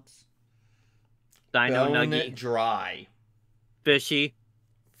 Chuckle nuts. Dino Bone Nugget. dry. Fishy.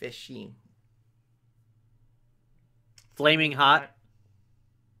 Fishy. Flaming hot.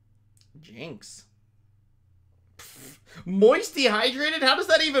 Jinx. Moist dehydrated? How does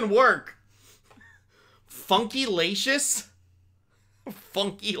that even work? Funky lacious?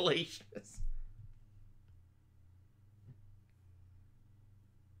 Funky lacious.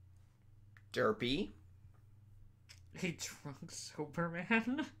 Derpy. A drunk sober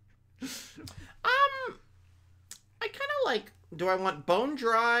man. I kind of like... Do I want bone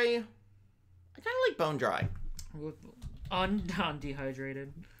dry? I kind of like bone dry. Undehydrated.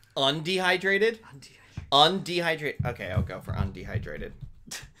 Undehydrated? Undehydrated. Undehydrated. Okay, I'll go for undehydrated.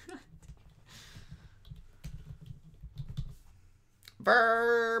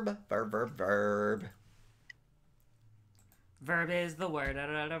 Verb. Verb, verb, verb. Verb is the word.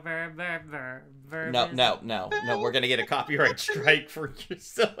 Verb, verb, verb. Verb No, is no, no, no. We're gonna get a copyright strike for you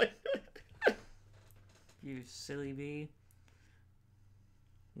silly. You silly bee.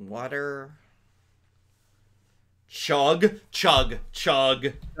 Water. Chug, chug,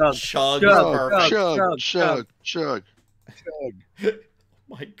 chug, Chug, chug. chug, Is perfect. Chug, chug, chug, chug.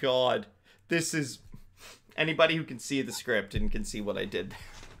 My God, this is anybody who can see the script and can see what I did there.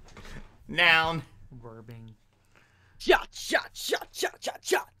 Noun. Verbing. Shot, shot, shot, shot, shot,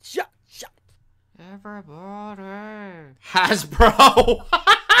 shot, shot, shot. Everybody. Hasbro.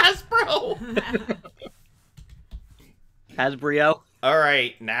 Hasbro. Hasbrio. All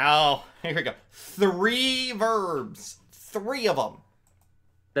right, now here we go. 3 verbs. 3 of them.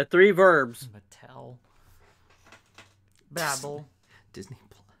 The 3 verbs. Mattel. Babble. Disney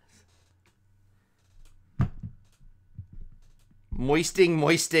Plus.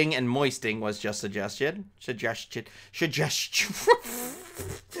 Moisting, and moisting was just suggestion. Suggestion.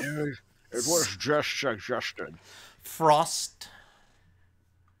 It was just suggested. Frost.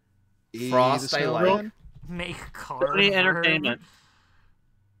 Frost, I like. Make car. Sony Entertainment.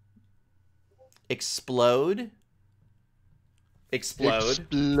 Explode. Explode.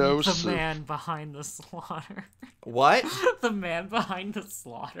 The Explosive. man behind the slaughter. What? The man behind the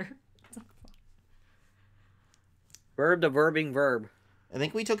slaughter. Verb to verbing verb. I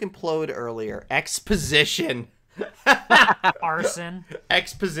think we took implode earlier. Exposition. Arson.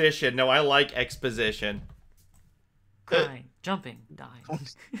 Exposition. No, I like exposition. Crying. Jumping. Dying.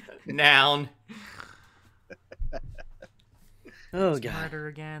 Noun. Oh, There's God. murder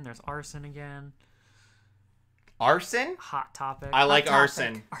again. There's arson again. Arson? Hot topic. I like Hot topic.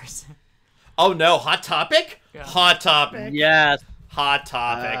 arson. Arson. Oh no, hot topic? Yeah. Hot topic. Yes. Hot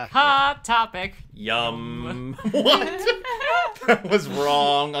topic. Hot topic. Yum. What? That was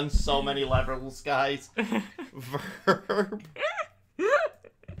wrong on so many levels, guys. Verb.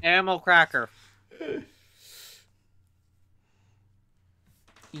 Animal cracker.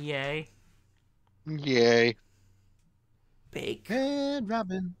 Yay. Yay. Bake. Red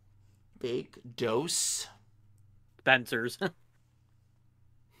Robin. Bake. Dose. Spencer's.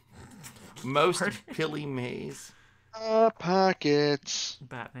 Most Pardon? pilly maze. Pockets.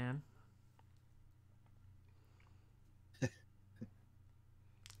 Batman.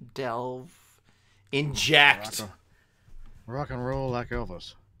 Delve. Inject. Rock and roll like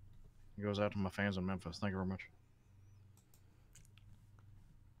Elvis. It goes out to my fans in Memphis. Thank you very much.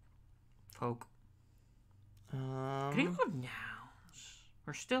 folk. Can you go nouns?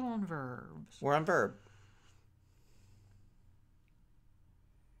 We're still on verbs. We're on verb.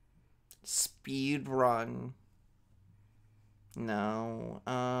 Speed run. No.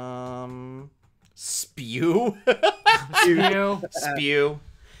 Spew. Spew. Spew.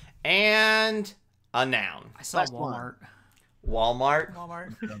 And a noun. I saw Last one. Walmart.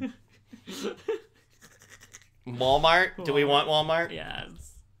 Walmart. Walmart. Walmart. Do we want Walmart? Yes.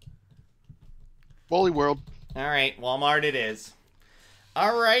 Wally World. All right, Walmart it is.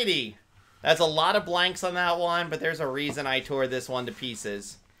 Alrighty. That's a lot of blanks on that one, but there's a reason I tore this one to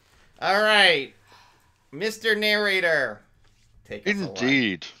pieces. All right, Mr. Narrator. Take us away.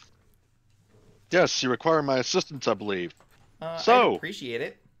 Indeed. Yes, you require my assistance, I believe. I So- appreciate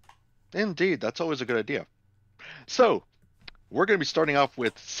it. Indeed, that's always a good idea. So, we're going to be starting off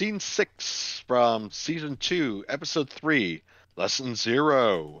with Scene 6 from Season 2, Episode 3, Lesson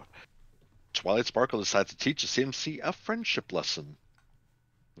 0. Twilight Sparkle decides to teach the CMC a friendship lesson.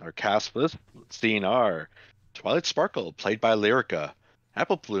 Our cast for this scene are Twilight Sparkle, played by Lyrica,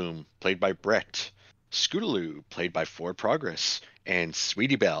 Apple Bloom, played by Brett, Scootaloo, played by Ford Progress, and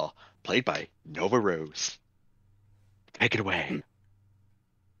Sweetie Belle, played by Nova Rose. Take it away.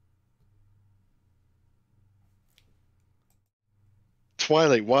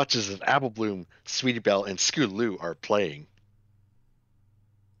 Twilight watches as Apple Bloom, Sweetie Belle, and Scootaloo are playing.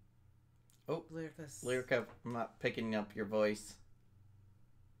 Oh, Lyrica's- Lyrica, I'm not picking up your voice.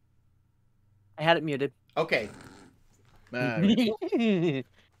 I had it muted. Okay. Hi,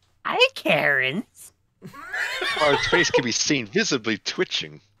 Karens. Twilight face can be seen visibly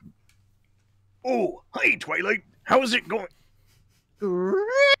twitching. Oh, hi, Twilight. How's it going?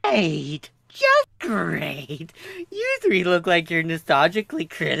 Great. Just great. You three look like you're nostalgically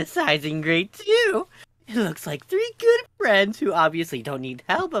criticizing great too. It looks like three good friends who obviously don't need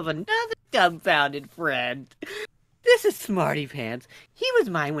help of another dumbfounded friend. This is Smarty Pants. He was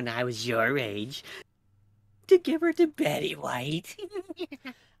mine when I was your age. To give her to Betty White.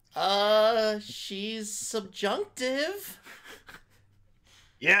 She's subjunctive.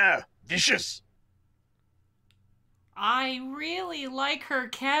 Yeah, vicious. I really like her,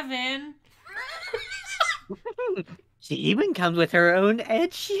 Kevin. She even comes with her own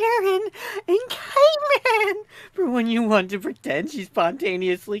Ed Sheeran and Kite for when you want to pretend she's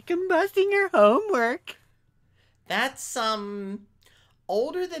spontaneously combusting her homework. That's,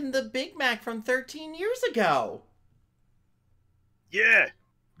 older than the Big Mac from 13 years ago. Yeah,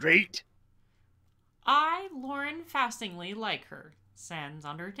 great. I, Lauren Fastingly, like her. Sans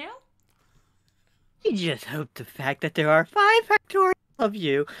Undertale? You just hope the fact that there are 5 factorial of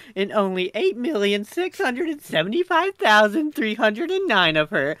you and only 8,675,309 of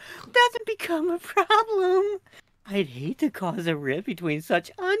her doesn't become a problem. I'd hate to cause a rift between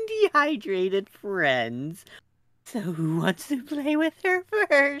such undehydrated friends. So who wants to play with her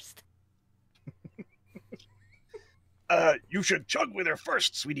first? You should chug with her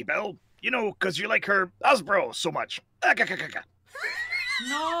first, Sweetie Belle. You know, 'cause you like her Osbro so much. No.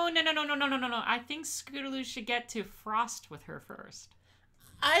 I think Scootaloo should get to frost with her first.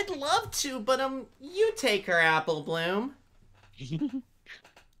 I'd love to, but, you take her, Apple Bloom.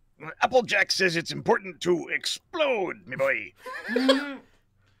 Applejack says it's important to explode, me boy.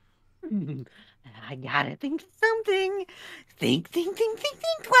 I gotta think of something. Think,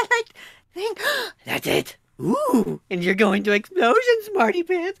 Twilight. Think. That's it. Ooh, and you're going to explosion, Smarty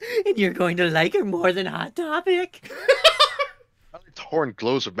Pants, and you're going to like her more than Hot Topic. Twilight's horn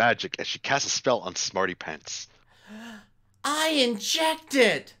glows with magic as she casts a spell on Smarty Pants. I inject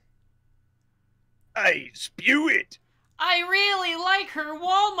it. I spew it. I really like her,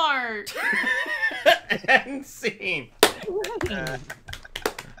 Walmart. End scene.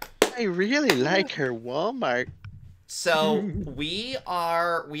 I really like her Walmart. So we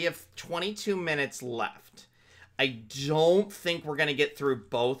have 22 minutes left. I don't think we're gonna get through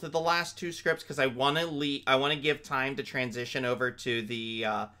both of the last 2 scripts because I want to give time to transition over to the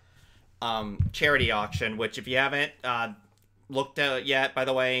charity auction, which if you haven't looked at yet, by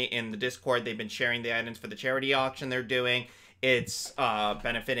the way, in the Discord, they've been sharing the items for the charity auction they're doing. It's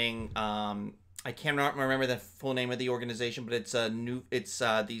benefiting I cannot remember the full name of the organization, but it's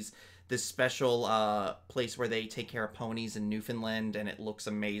this special place where they take care of ponies in Newfoundland, and it looks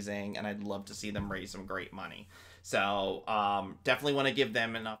amazing, and I'd love to see them raise some great money. So definitely want to give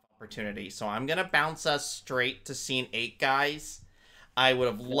them enough opportunity. So I'm gonna bounce us straight to scene 8, guys. I would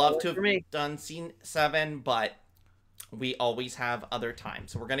have loved to have done scene 7, but we always have other time.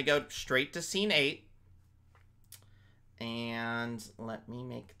 So we're gonna go straight to scene 8. And let me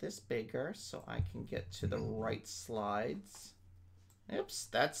make this bigger so I can get to the right slides. Oops,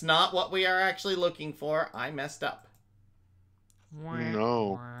 that's not what we are actually looking for. I messed up.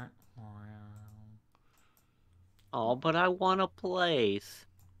 No. Oh, but I want a place.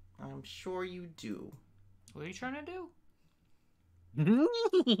 I'm sure you do. What are you trying to do?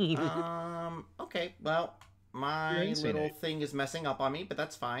 Okay, well, my You're insane, little eh? thing is messing up on me, but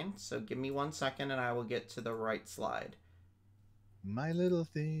that's fine. So give me 1 second and I will get to the right slide. My little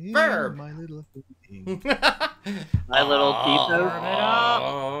thing. Verb. My little thing. My little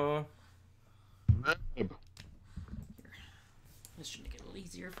Tito. Verb. This should make it a little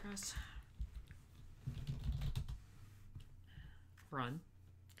easier for us. Run.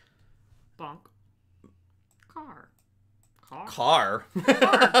 Bonk. Car. Car. Car.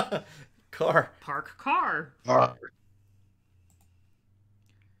 Car. Park car. Car.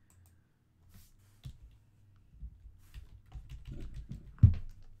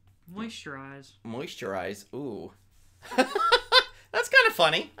 Moisturize. Moisturize. Ooh. That's kind of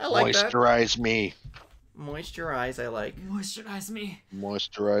funny. I like that. Moisturize me. Moisturize, I like. Moisturize me.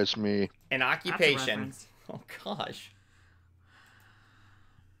 Moisturize me. An That's a occupation. reference. Oh, gosh.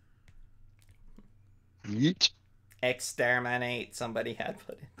 Yeet. Exterminate. Somebody had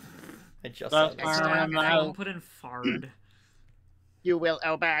put in. I just That's said fine. exterminate. Someone put in fard. You will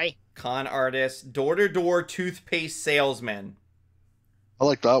obey. Con artist. Door-to-door toothpaste salesman. I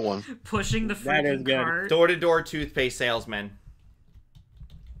like that one. Pushing the That is freaking good. cart. Door-to-door toothpaste salesman.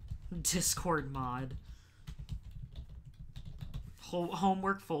 Discord mod.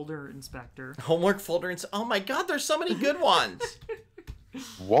 Homework folder inspector. Homework folder. Oh my god, there's so many good ones.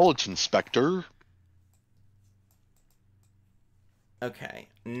 Wallet inspector. Okay,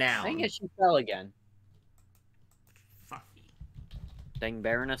 Dang noun. it, she fell again. Fucky. Dang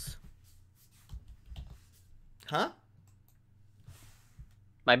Baroness. Huh?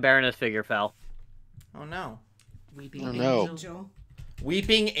 My Baroness figure fell. Oh no. Weeping Oh, no. angel. Angel.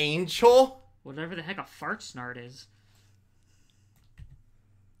 Weeping angel? Whatever the heck a fart snart is.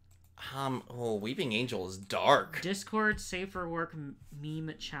 Oh, Weeping Angel is dark. Discord safe for work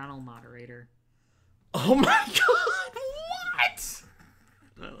meme channel moderator. Oh my god, what?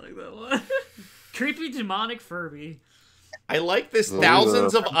 I like that one. Creepy demonic Furby. I like this Oh,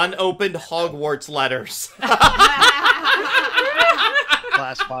 thousands of unopened Hogwarts letters.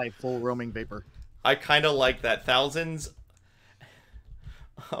 Class 5 full roaming vapor. I kind of like that. Thousands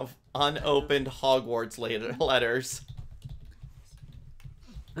of unopened Hogwarts letters.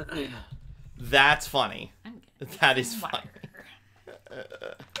 That's funny. I'm getting That is funny.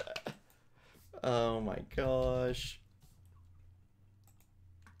 wider. Oh my gosh.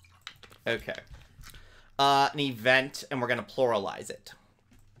 Okay. An event, and we're gonna pluralize it.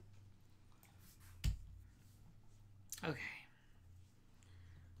 Okay.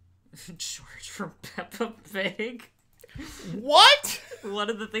 George from Peppa Pig. What? One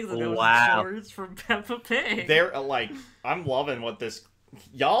of the things that goes Wow. George from Peppa Pig. They're like, I'm loving what this.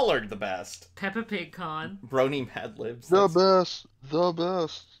 Y'all are the best. Peppa Pig Con. Brony Mad Libs. The That's- best. The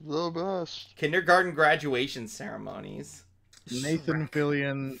best. The best. Kindergarten graduation ceremonies. Nathan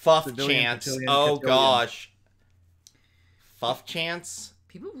Fillion. Fuff Civilian chance. Cotillion, Oh Cotillion. gosh. Fuff chance.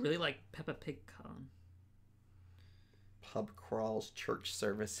 People really like Peppa Pig Con. Pub crawls. Church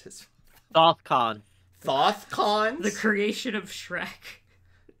services. ThothCon. ThothCons. The creation of Shrek.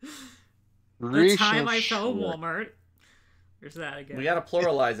 The Creation time of I fell Shrek. Walmart. There's that again. We gotta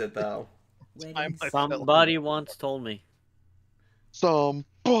pluralize it though. Weddings. I fell. Somebody once told me.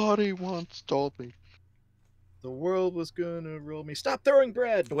 Somebody once told me. The world was gonna roll me. Stop throwing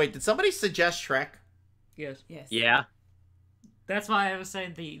bread! Wait, did somebody suggest Shrek? Yes. Yes. Yeah. That's why I was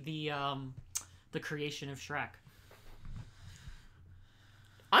saying the creation of Shrek.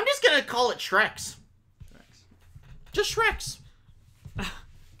 I'm just gonna call it Shreks. Just Shreks.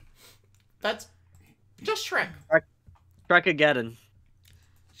 That's just Shrek. Shrekageddon.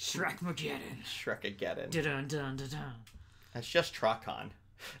 Shrekmageddon. Shrekageddon. Dun dun dun dun. That's just Trocon.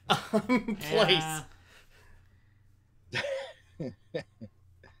 Place.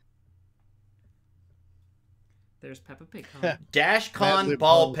 There's Peppa Pig Con. DashCon Madlib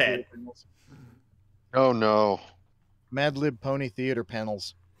ball Pony pit. Theater panels. Oh no. Madlib Pony Theater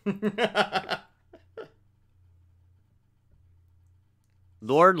panels.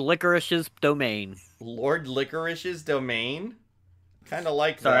 Lord Licorice's domain. Lord Licorice's domain. Kind of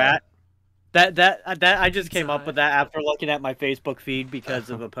like Sorry, that. that I just came Pizza up with that after looking at my Facebook feed because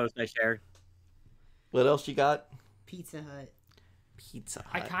of a post I shared. What else you got? Pizza Hut. Pizza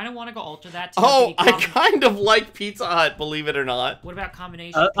I Hut. kind of want to go alter that to Oh, be I kind of like Pizza Hut, believe it or not. What about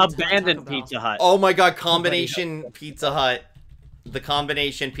combination? Pizza Hut, Abandoned Taco Bell? Pizza Hut. Oh my god, combination Pizza Hut. The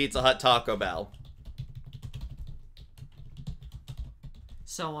combination Pizza Hut Taco Bell.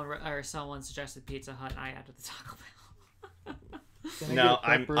 Someone suggested Pizza Hut, and I added the Taco Bell. Can I No, get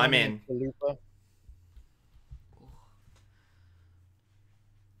a I'm pepperoni in. chalupa?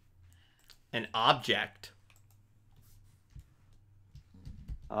 An object.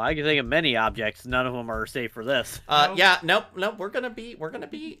 Oh, I can think of many objects. None of them are safe for this. Nope. Yeah, nope. We're gonna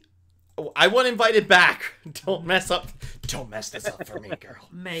be. Oh, I want invited back. Don't mess this up for me, girl.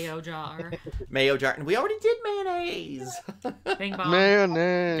 Mayo jar. Mayo jar. We already did mayonnaise. Bing bong.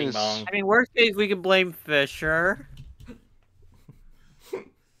 Mayonnaise. Bing bong. I mean, worst case, we can blame Fisher.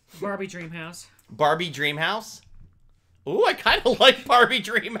 Barbie Dreamhouse. Barbie Dreamhouse. Ooh, I kind of like Barbie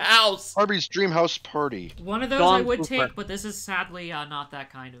Dreamhouse. Barbie's Dreamhouse Party. One of those Schlong I would Pooper. take, but this is sadly not that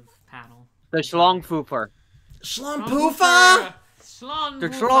kind of panel. The Schlong Fooper. Schlonpoofa. The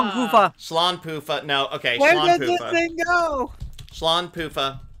Schlong Foofa. Schlonpoofa. No, okay. Where did this Schlonpoofa. thing go?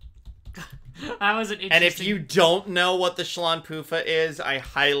 Schlonpoofa. That was an interesting. And if you don't know what the Schlonpoofa is, I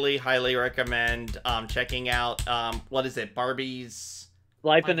highly, highly recommend checking out what is it? Barbie's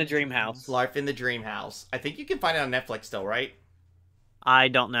Life in the Dream House. Life in the Dream House. I think you can find it on Netflix still, right? I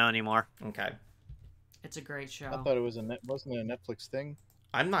don't know anymore. Okay. It's a great show. I thought it was wasn't it a Netflix thing?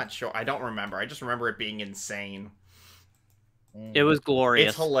 I'm not sure. I don't remember. I just remember it being insane. It was glorious.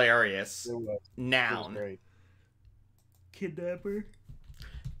 It's hilarious. It was. It was Noun. great. Kidnapper.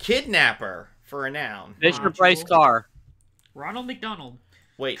 Kidnapper for a noun. Fisher Price Car. Ronald McDonald.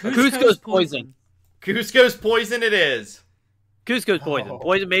 Wait. Cusco's poison. Cusco's poison it is. Cusco's poison. Oh.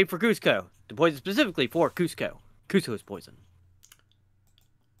 Poison made for Cusco. The poison specifically for Cusco. Cusco's poison.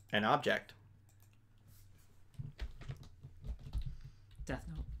 An object. Death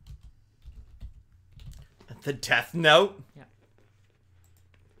Note. The Death Note. Yeah.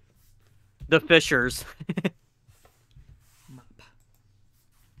 The Fishers. Mop.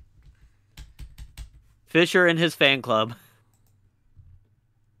 Fisher and his fan club.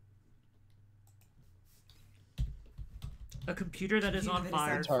 A computer that is on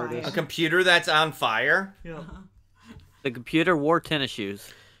fire. TARDIS. A computer that's on fire. Yeah. The computer wore tennis shoes.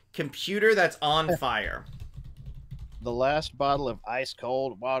 Computer that's on fire. The last bottle of ice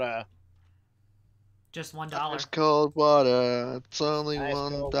cold water. Just $1. It's cold water. It's only Ice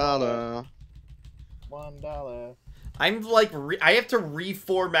cold $1. $1. I'm like, I have to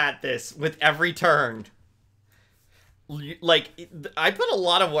reformat this with every turn. Like, I put a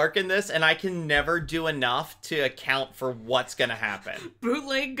lot of work in this, and I can never do enough to account for what's gonna happen.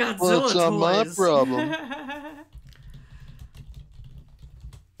 Bootleg Godzilla What's toys. not my problem?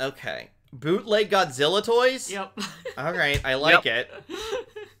 Okay. Bootleg Godzilla toys? Yep. Alright, I like it.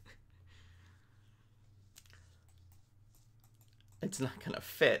 It's not gonna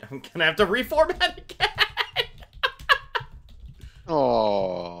fit. I'm gonna have to reformat again.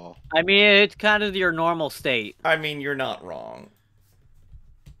 Oh. I mean, it's kind of your normal state. I mean, you're not wrong.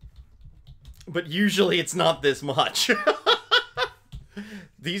 But usually it's not this much.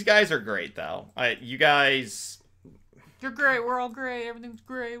 These guys are great, though. You guys... You're great. We're all great. Everything's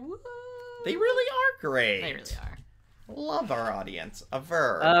great. Woo! They really are great. They really are. Love our audience. A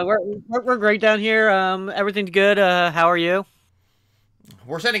verb. We're great down here. Everything's good. How are you?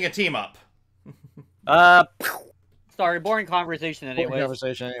 We're setting a team up. Sorry, boring conversation Boring anyway.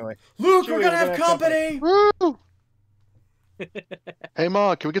 conversation anyway. Luke, Sure, we're gonna have company! Woo! Hey,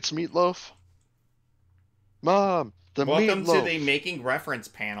 Mom, can we get some meatloaf? Mom, the Welcome meatloaf. to the Making Reference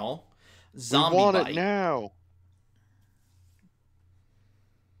panel. We Zombie want Bite. it now.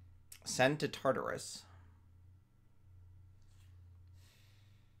 Send to Tartarus.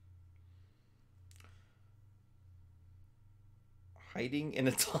 Hiding in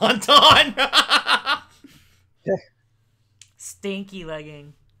a tauntaun. Stinky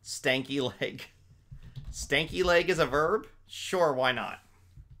legging. Stanky leg. Stanky leg is a verb? Sure, why not?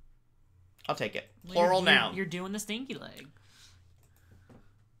 I'll take it. Plural noun. You're doing the stinky leg.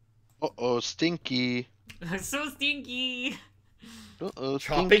 Uh-oh, stinky. So stinky. Uh-oh,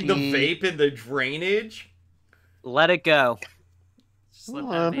 Chopping the stinky. vape in the drainage? Let it go. Just let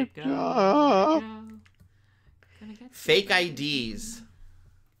Let that it vape go. go. Let it go. Gonna get Fake IDs.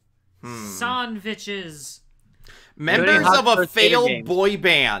 Sandwiches. Members hot of a first date failed games. boy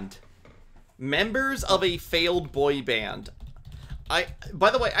band. Members of a failed boy band. By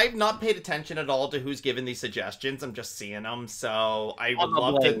the way, I've not paid attention at all to who's given these suggestions. I'm just seeing them, so I would On the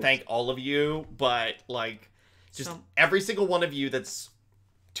love to blaze. thank all of you, but like, just Some- every single one of you that's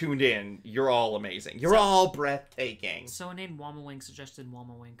tuned in, you're all amazing. You're all breathtaking. Someone named Wamawink suggested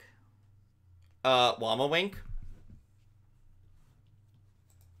Wamawink. Wamawink.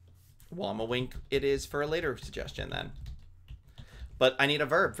 Wamawink it is for a later suggestion then. But I need a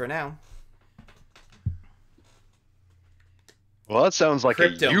verb for now. Well, that sounds like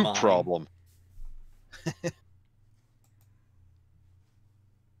Crypto a you mine. problem.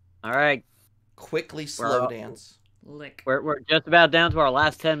 All right, Quickly slow dance. Lick. we're just about down to our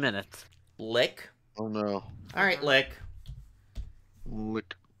last 10 minutes. Lick. Oh no. All right, lick.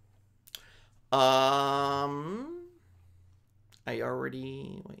 Lick. I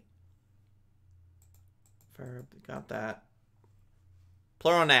already wait. Verb, got that.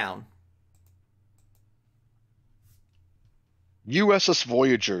 Plural noun. USS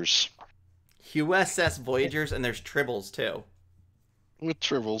Voyagers USS Voyagers, and there's tribbles too. with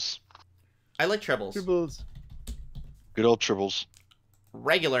tribbles. I like tribbles. Good old tribbles.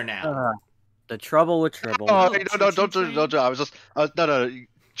 Regular noun. The trouble with Tribble. Oh, Oh, no, choo-choo don't. train? I was just, no.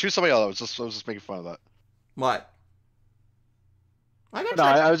 Choose somebody else. I was just making fun of that. What? I got No,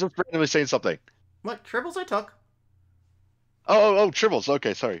 tribbles. I was just randomly saying something. What tribbles I took? Oh, tribbles.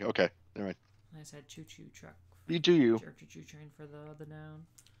 Okay, sorry. Okay, never mind. I said choo-choo truck. You do you. Choo-choo train for the noun.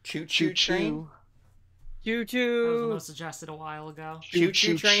 Choo-choo train. That was the Choo-choo. most suggested a while ago.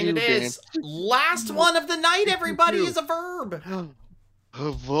 Choo-choo train it Choo-choo, is. Last one of the night, everybody, is a verb. A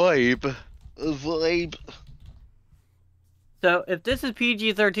vibe. A vibe. So if this is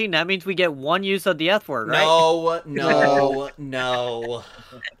PG-13, that means we get one use of the F word, right? No.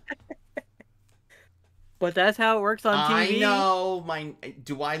 But that's how it works on TV. I know.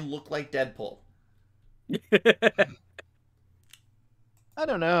 Do I look like Deadpool? I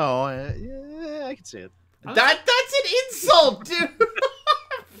don't know. Yeah, I can see it. That's an insult, dude.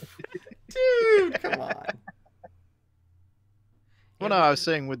 Dude, come on. Well, no, I was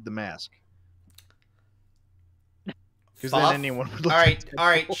saying with the mask. Because then Fuff? anyone would look All right, like all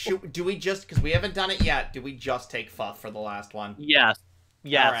right. Do we just, because we haven't done it yet, do we just take Fuff for the last one? Yes.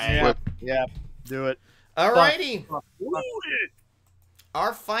 Yes. All right. Yep, yep, do it. Alrighty.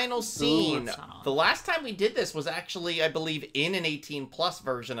 Our final scene. what's on? The last time we did this was actually, I believe, in an 18+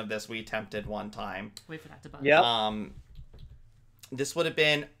 version of this we attempted one time. Wait for that to button. Yep. This would have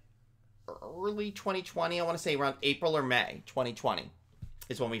been early 2020. I want to say around April or May 2020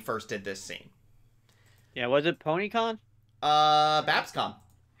 is when we first did this scene. Yeah, was it PonyCon? Babscom.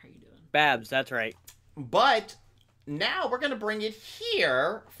 How you doing? Babs, that's right. But now we're going to bring it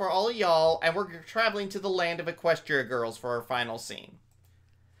here for all of y'all, and we're traveling to the land of Equestria Girls for our final scene.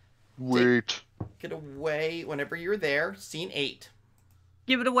 Wait. Get away whenever you're there. Scene 8.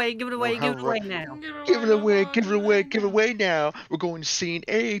 Give it away, give it away, give it away now. Give it away, give it away, give it away now. We're going to scene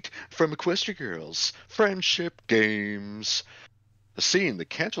 8 from Equestria Girls. Friendship Games. The scene, the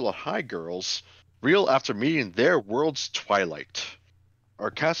Canterlot High girls reel after meeting their world's twilight. Our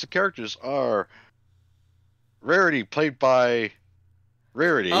cast of characters are Rarity, played by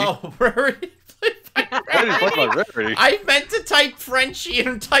Rarity. Oh, Rarity. Rarity, played by Rarity. I meant to type Frenchie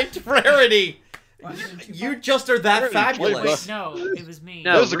and typed Rarity. Why didn't you You just are that Rarity fabulous. Wait, no, it was me.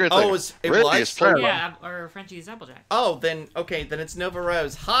 No. That was a great thing. Oh, it was? Rarity is played by- Yeah, or Frenchie's Applejack. Oh, then, okay, then it's Nova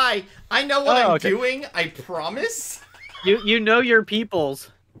Rose. Hi, I know what I'm okay. doing, I promise. You know your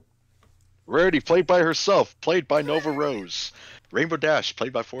peoples. Rarity, played by herself, played by Nova Rose. Rainbow Dash,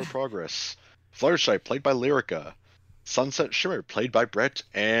 played by Forward Progress. Fluttershy, played by Lyrica. Sunset Shimmer, played by Brett.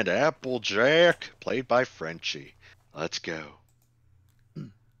 And Applejack, played by Frenchie. Let's go.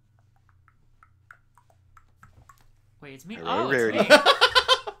 Wait, it's me. Hello, Oh, it's Rarity.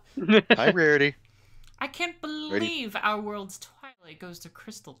 me. Hi, Rarity. I can't believe our world's twilight goes to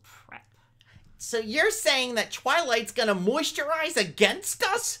Crystal Prep. So you're saying that Twilight's gonna moisturize against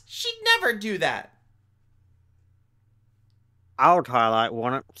us? She'd never do that. Our Twilight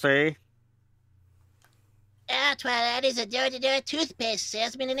wouldn't, see? Our Twilight is a door-to-door toothpaste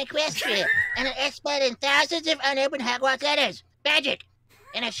salesman in Equestria and an expert in thousands of unopened Hogwarts letters. Magic!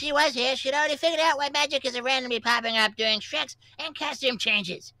 And if she was here, she'd already figured out why magic is randomly popping up during Shreks and costume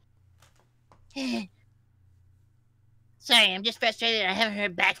changes. Sorry, I'm just frustrated I haven't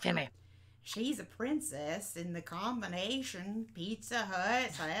heard back from her. She's a princess in the combination Pizza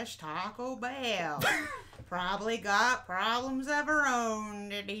Hut / Taco Bell. Probably got problems of her own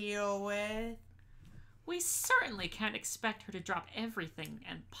to deal with. We certainly can't expect her to drop everything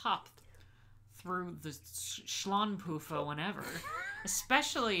and pop through the schlonpoofo whenever.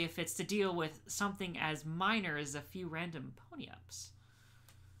 Especially if it's to deal with something as minor as a few random pony-ups.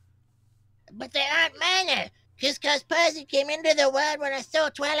 But they aren't minor. Just cause Percy came into the world when I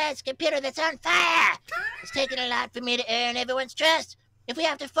stole Twilight's computer that's on fire. It's taken a lot for me to earn everyone's trust. If we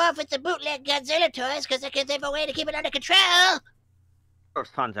have to forfeit the bootleg Godzilla toys because I can't think of a way to keep it under control.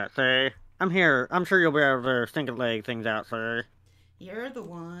 First contact, see? I'm here. I'm sure you'll be able to think of leg things out, sir. You're the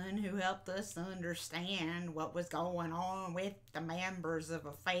one who helped us understand what was going on with the members of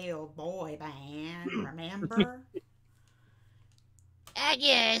a failed boy band, remember? I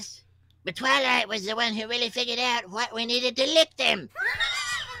guess. But Twilight was the one who really figured out what we needed to lick them.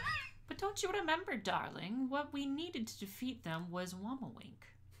 But don't you remember, darling, what we needed to defeat them was Wamawink.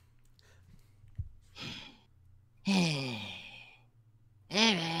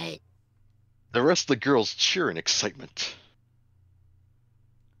 Alright. The rest of the girls cheer in excitement.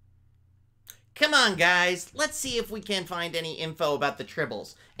 Come on, guys. Let's see if we can find any info about the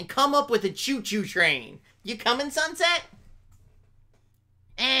Tribbles and come up with a choo-choo train. You coming, Sunset?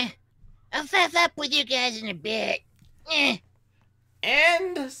 I'll fuff up with you guys in a bit.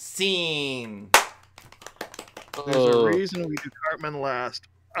 End scene. There's a reason we do Cartman last.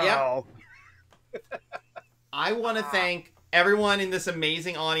 Yep. Ow. I want to thank everyone in this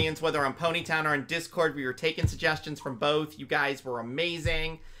amazing audience, whether on Ponytown or on Discord. We were taking suggestions from both. You guys were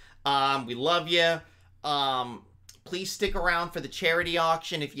amazing. We love you. Please stick around for the charity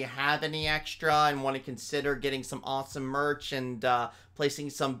auction if you have any extra and want to consider getting some awesome merch and placing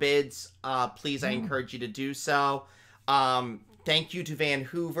some bids. Please, I encourage you to do so. Thank you to Van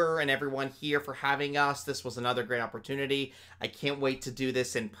Hoover and everyone here for having us. This was another great opportunity. I can't wait to do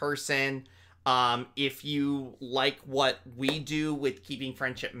this in person. If you like what we do with Keeping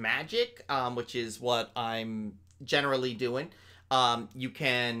Friendship Magic, which is what I'm generally doing, you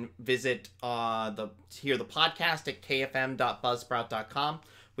can visit hear the podcast at kfm.buzzsprout.com.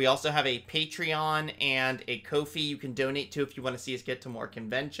 We also have a Patreon and a Ko-fi you can donate to if you want to see us get to more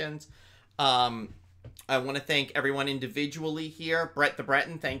conventions. I want to thank everyone individually here. Brett the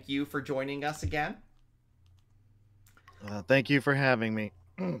Breton, thank you for joining us again. Thank you for having me.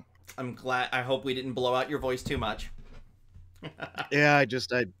 I'm glad. I hope we didn't blow out your voice too much. Yeah,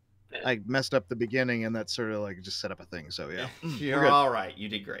 I messed up the beginning, and that sort of like just set up a thing. So yeah, You're all right. You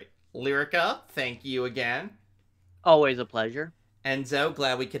did great. Lyrica, thank you again. Always a pleasure. Enzo,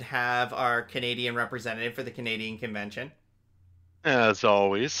 glad we could have our Canadian representative for the Canadian convention. As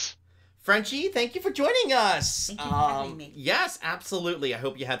always. Frenchie, thank you for joining us. Thank you for having me. Yes, absolutely. I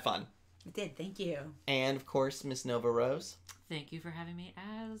hope you had fun. I did, thank you. And of course, Miss Nova Rose. Thank you for having me,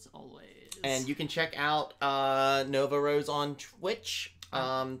 as always. And you can check out Nova Rose on Twitch.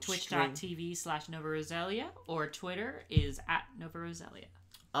 Twitch.tv/Nova Roselia, or Twitter is @Nova Roselia.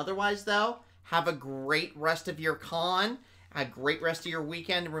 Otherwise, though, have a great rest of your con. A great rest of your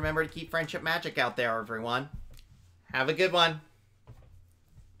weekend. And remember to keep friendship magic out there, everyone. Have a good one.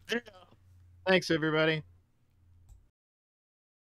 Thanks, everybody.